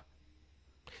 Yeah.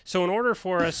 So in order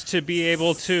for us to be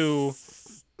able to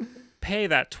pay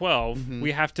that 12,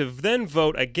 we have to then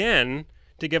vote again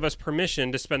to give us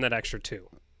permission to spend that extra 2.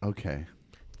 Okay.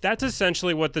 That's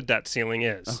essentially what the debt ceiling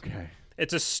is. Okay.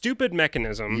 It's a stupid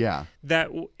mechanism that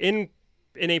in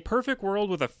a perfect world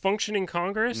with a functioning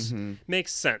Congress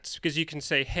makes sense, because you can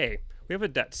say, hey, we have a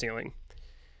debt ceiling.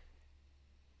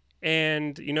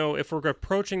 And, if we're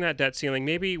approaching that debt ceiling,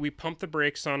 maybe we pump the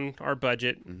brakes on our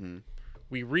budget.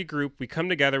 We regroup, we come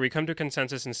together, we come to a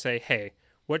consensus and say, hey,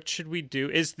 what should we do?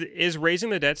 Is raising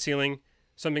the debt ceiling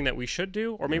something that we should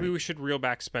do, or maybe we should reel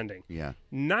back spending? Yeah.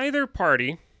 Neither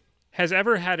party has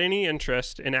ever had any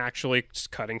interest in actually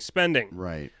cutting spending.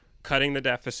 Right. Cutting the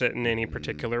deficit in any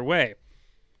particular way,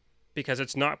 because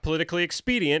it's not politically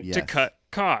expedient to cut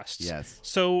costs. Yes.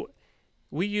 So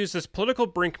we use this political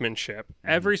brinkmanship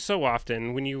every so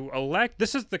often when you elect.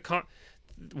 This is the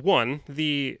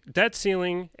debt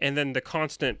ceiling, and then the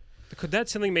constant. The debt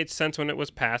ceiling made sense when it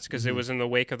was passed because it was in the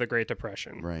wake of the Great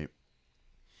Depression. Right.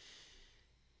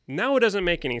 Now it doesn't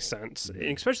make any sense.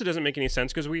 It especially doesn't make any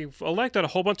sense because we've elected a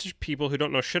whole bunch of people who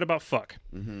don't know shit about fuck,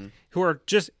 who are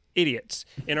just idiots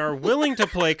and are willing to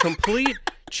play complete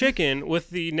chicken with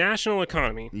the national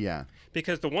economy. Yeah.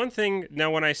 Because the one thing, now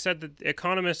when I said that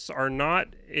economists are not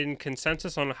in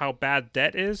consensus on how bad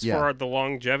debt is for the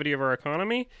longevity of our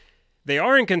economy, they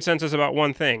are in consensus about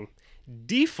one thing.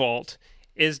 Default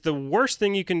is the worst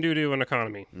thing you can do to an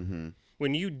economy.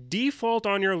 When you default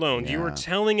on your loans, you are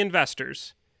telling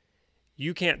investors,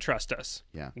 you can't trust us.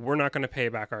 Yeah. We're not going to pay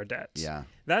back our debts. Yeah.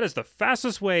 That is the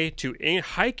fastest way to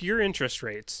hike your interest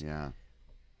rates. Yeah.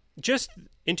 Just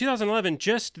in 2011,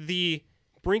 just the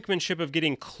brinkmanship of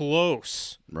getting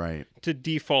close to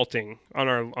defaulting on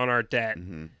our debt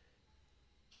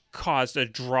caused a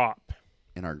drop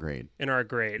in our grade.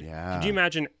 Yeah. Could you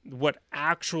imagine what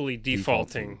actually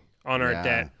defaulting on our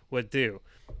debt would do?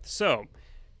 So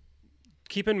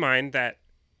keep in mind that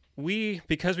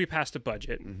because we passed a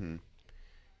budget,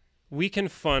 we can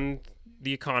fund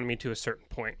the economy to a certain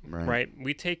point, right?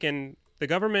 We take in the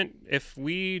government. If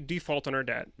we default on our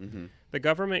debt, the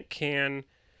government can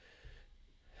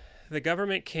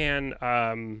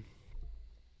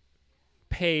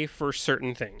pay for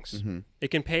certain things. It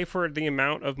can pay for the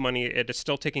amount of money it is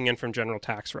still taking in from general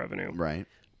tax revenue. Right.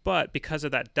 But because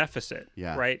of that deficit,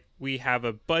 right, we have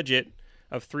a budget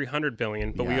of $300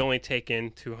 billion, but we only take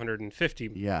in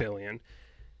 $250 billion.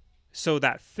 So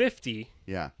that 50,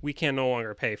 we can no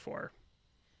longer pay for.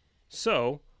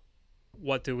 So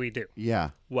what do we do? Yeah.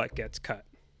 What gets cut?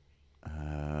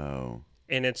 Oh.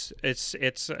 And it's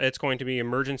going to be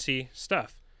emergency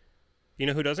stuff. You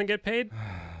know who doesn't get paid?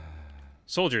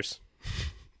 Soldiers.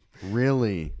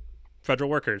 Really? Federal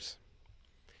workers.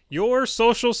 Your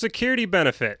Social Security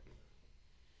benefit.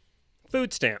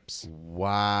 Food stamps.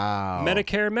 Wow.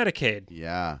 Medicare, Medicaid.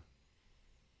 Yeah.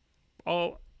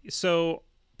 So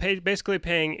basically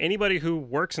paying anybody who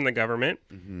works in the government,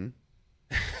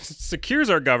 secures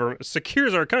our government,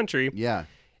 secures our country. Yeah.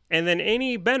 And then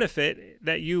any benefit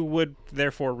that you would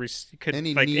therefore could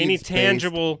any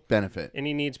tangible benefit,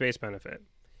 any needs-based benefit,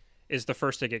 is the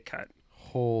first to get cut.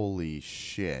 Holy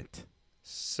shit!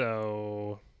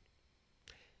 So,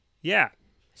 yeah.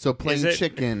 So plain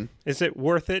chicken. Is it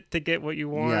worth it to get what you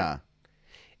want? Yeah.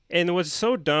 And what's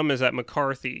so dumb is that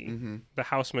McCarthy, the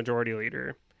House Majority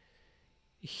Leader,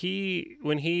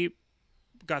 when he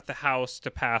got the House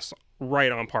to pass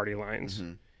right on party lines,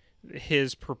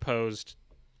 his proposed,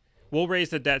 we'll raise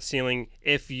the debt ceiling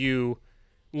if you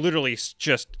literally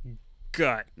just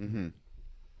gut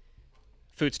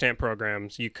food stamp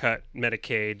programs, you cut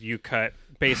Medicaid, you cut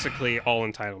basically all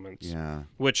entitlements. Yeah.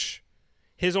 Which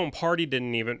his own party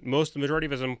didn't even, the majority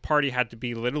of his own party had to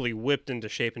be literally whipped into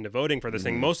shape into voting for this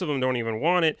thing. Most of them don't even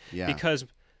want it because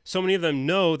so many of them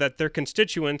know that their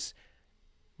constituents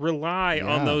rely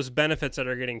on those benefits that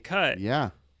are getting cut.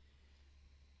 Yeah.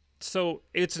 So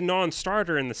it's a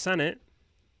non-starter in the Senate.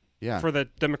 Yeah. For the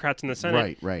Democrats in the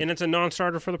Senate. Right. And it's a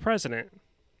non-starter for the president.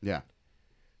 Yeah.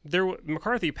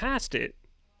 McCarthy passed it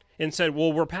and said,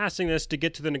 well, we're passing this to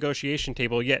get to the negotiation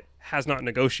table, yet has not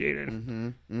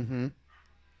negotiated.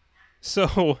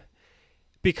 So,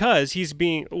 because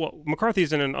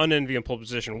McCarthy's in an unenviable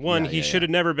position. One, he should have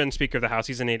never been Speaker of the House.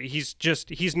 He's an idiot.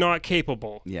 He's not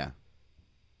capable. Yeah.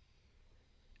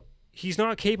 He's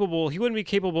not capable. He wouldn't be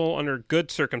capable under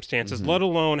good circumstances, let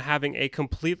alone having a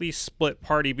completely split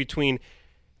party between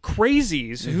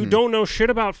crazies who don't know shit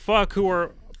about fuck, who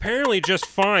are apparently just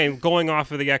fine going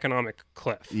off of the economic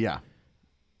cliff. Yeah.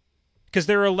 Because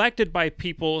they're elected by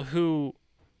people who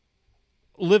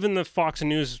live in the Fox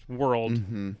News world,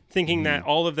 thinking that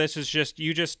all of this is just,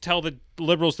 you just tell the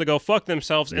liberals to go fuck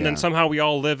themselves, and then somehow we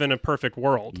all live in a perfect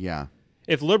world. Yeah.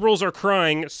 If liberals are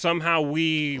crying, somehow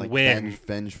we win.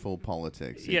 Vengeful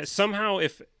politics. Yeah, somehow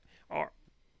if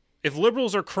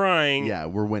liberals are crying,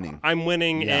 we're winning. I'm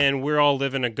winning, and we're all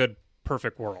living a good,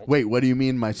 perfect world. Wait, what do you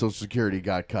mean my Social Security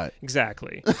got cut?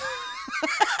 Exactly.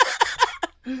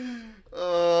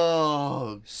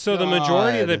 Oh, so the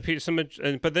majority of the people,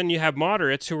 but then you have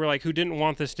moderates who didn't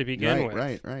want this to begin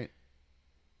with. Right.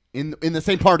 In the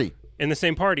same party. In the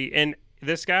same party, and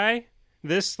this guy,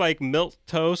 this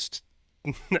milquetoast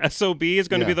SOB is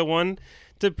going to be the one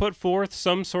to put forth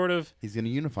some sort of. He's going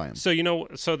to unify them.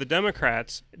 So the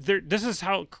Democrats, this is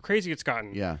how crazy it's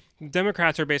gotten. Yeah.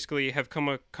 Democrats are basically have come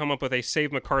up with a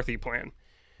Save McCarthy plan,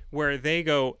 where they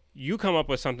go, you come up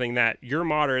with something that your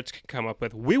moderates can come up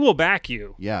with. We will back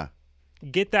you. Yeah.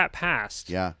 Get that passed.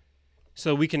 Yeah.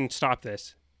 So we can stop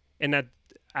this. And that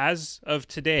as of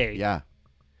today, yeah,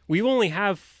 we only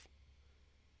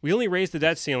raised the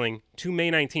debt ceiling to May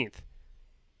 19th.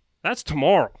 That's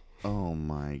tomorrow. Oh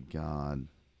my God.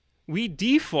 We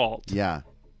default. Yeah.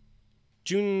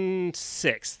 June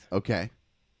 6th. Okay.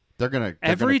 They're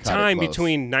every gonna time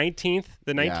between the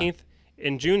 19th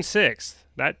and June 6th,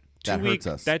 that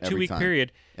two week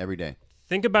period. Every day.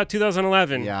 Think about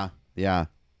 2011. Yeah. Yeah.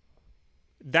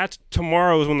 That's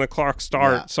tomorrow is when the clock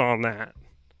starts on that.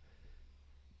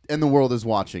 And the world is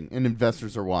watching, and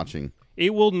investors are watching.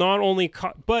 It will not only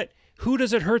but who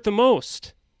does it hurt the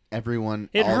most? Everyone.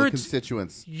 It all hurts the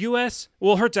constituents.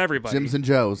 It hurts everybody. Jims and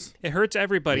Joes. It hurts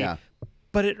everybody. Yeah.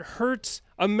 But it hurts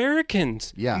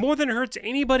Americans more than it hurts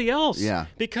anybody else. Yeah.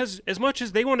 Because as much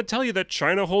as they want to tell you that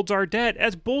China holds our debt,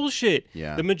 that's bullshit.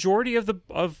 Yeah. The majority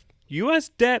of U.S.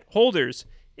 debt holders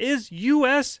is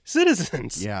U.S.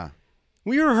 citizens. Yeah.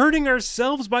 We are hurting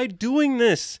ourselves by doing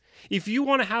this. If you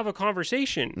want to have a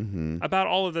conversation about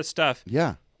all of this stuff,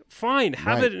 fine.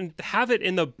 Have it in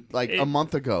the a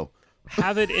month ago.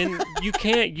 Have it in. You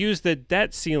can't use the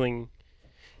debt ceiling.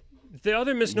 The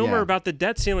other misnomer about the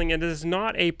debt ceiling, it is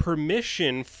not a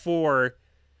permission for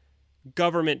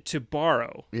government to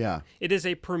borrow. Yeah. It is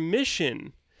a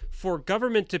permission for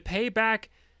government to pay back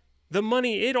the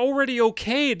money it already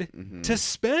okayed to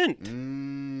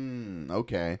spend.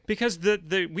 Okay. Because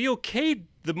we okayed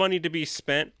the money to be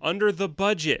spent under the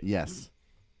budget. Yes.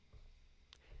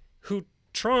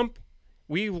 Trump,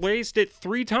 we raised it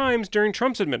 3 times during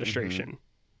Trump's administration.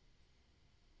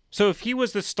 So if he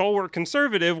was the stalwart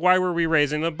conservative, why were we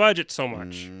raising the budget so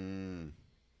much?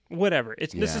 Whatever.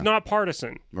 This is not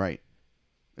partisan. Right.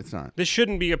 It's not. This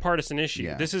shouldn't be a partisan issue.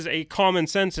 Yeah. This is a common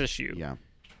sense issue. Yeah.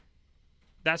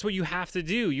 That's what you have to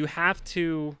do. We have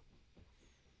to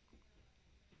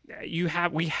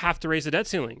raise the debt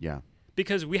ceiling. Yeah.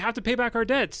 Because we have to pay back our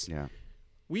debts. Yeah.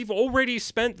 We've already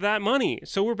spent that money.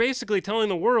 So we're basically telling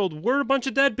the world we're a bunch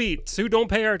of deadbeats who don't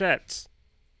pay our debts.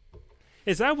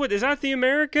 Is that the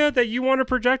America that you want to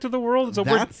project to the world? So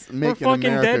That's we're making fucking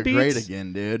America deadbeats? great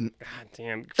again, dude. God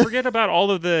damn. Forget about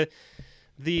all of I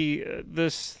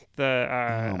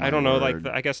don't know, like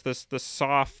I guess the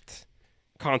soft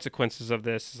consequences of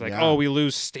this is like, Yeah. oh, we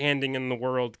lose standing in the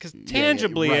world because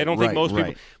tangibly, right, I don't think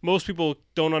right. most people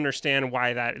don't understand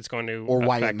why that is going to Or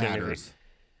why it affect matters. anything.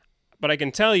 But I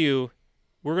can tell you,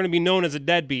 we're going to be known as a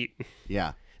deadbeat.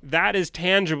 Yeah. That is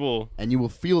tangible. And you will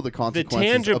feel the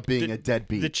consequences of being a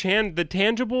deadbeat. The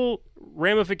tangible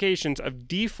ramifications of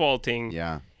defaulting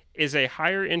is a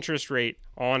higher interest rate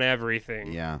on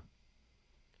everything. Yeah.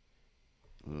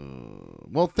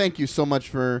 Well, thank you so much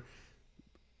for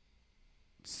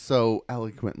so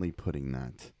eloquently putting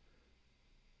that.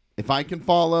 If I can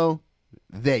follow,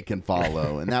 they can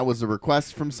follow. And that was a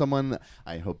request from someone.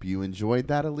 I hope you enjoyed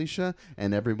that, Alicia,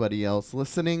 and everybody else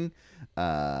listening.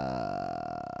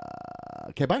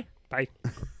 Okay, bye. Bye.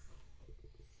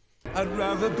 I'd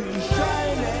rather be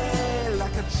shiny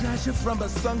like a treasure from a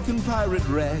sunken pirate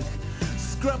wreck.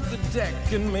 Scrub the deck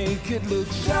and make it look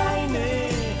shiny.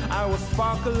 I will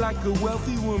sparkle like a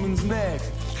wealthy woman's neck.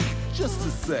 Just a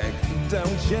sec,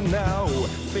 don't you know?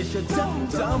 Fish are dumb,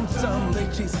 dumb, dumb. They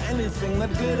chase anything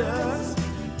that glitters.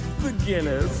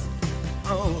 Beginners.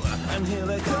 Oh, and here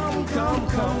they come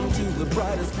to the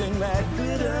brightest thing that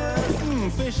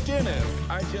glitters. Fish dinners.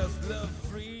 I just love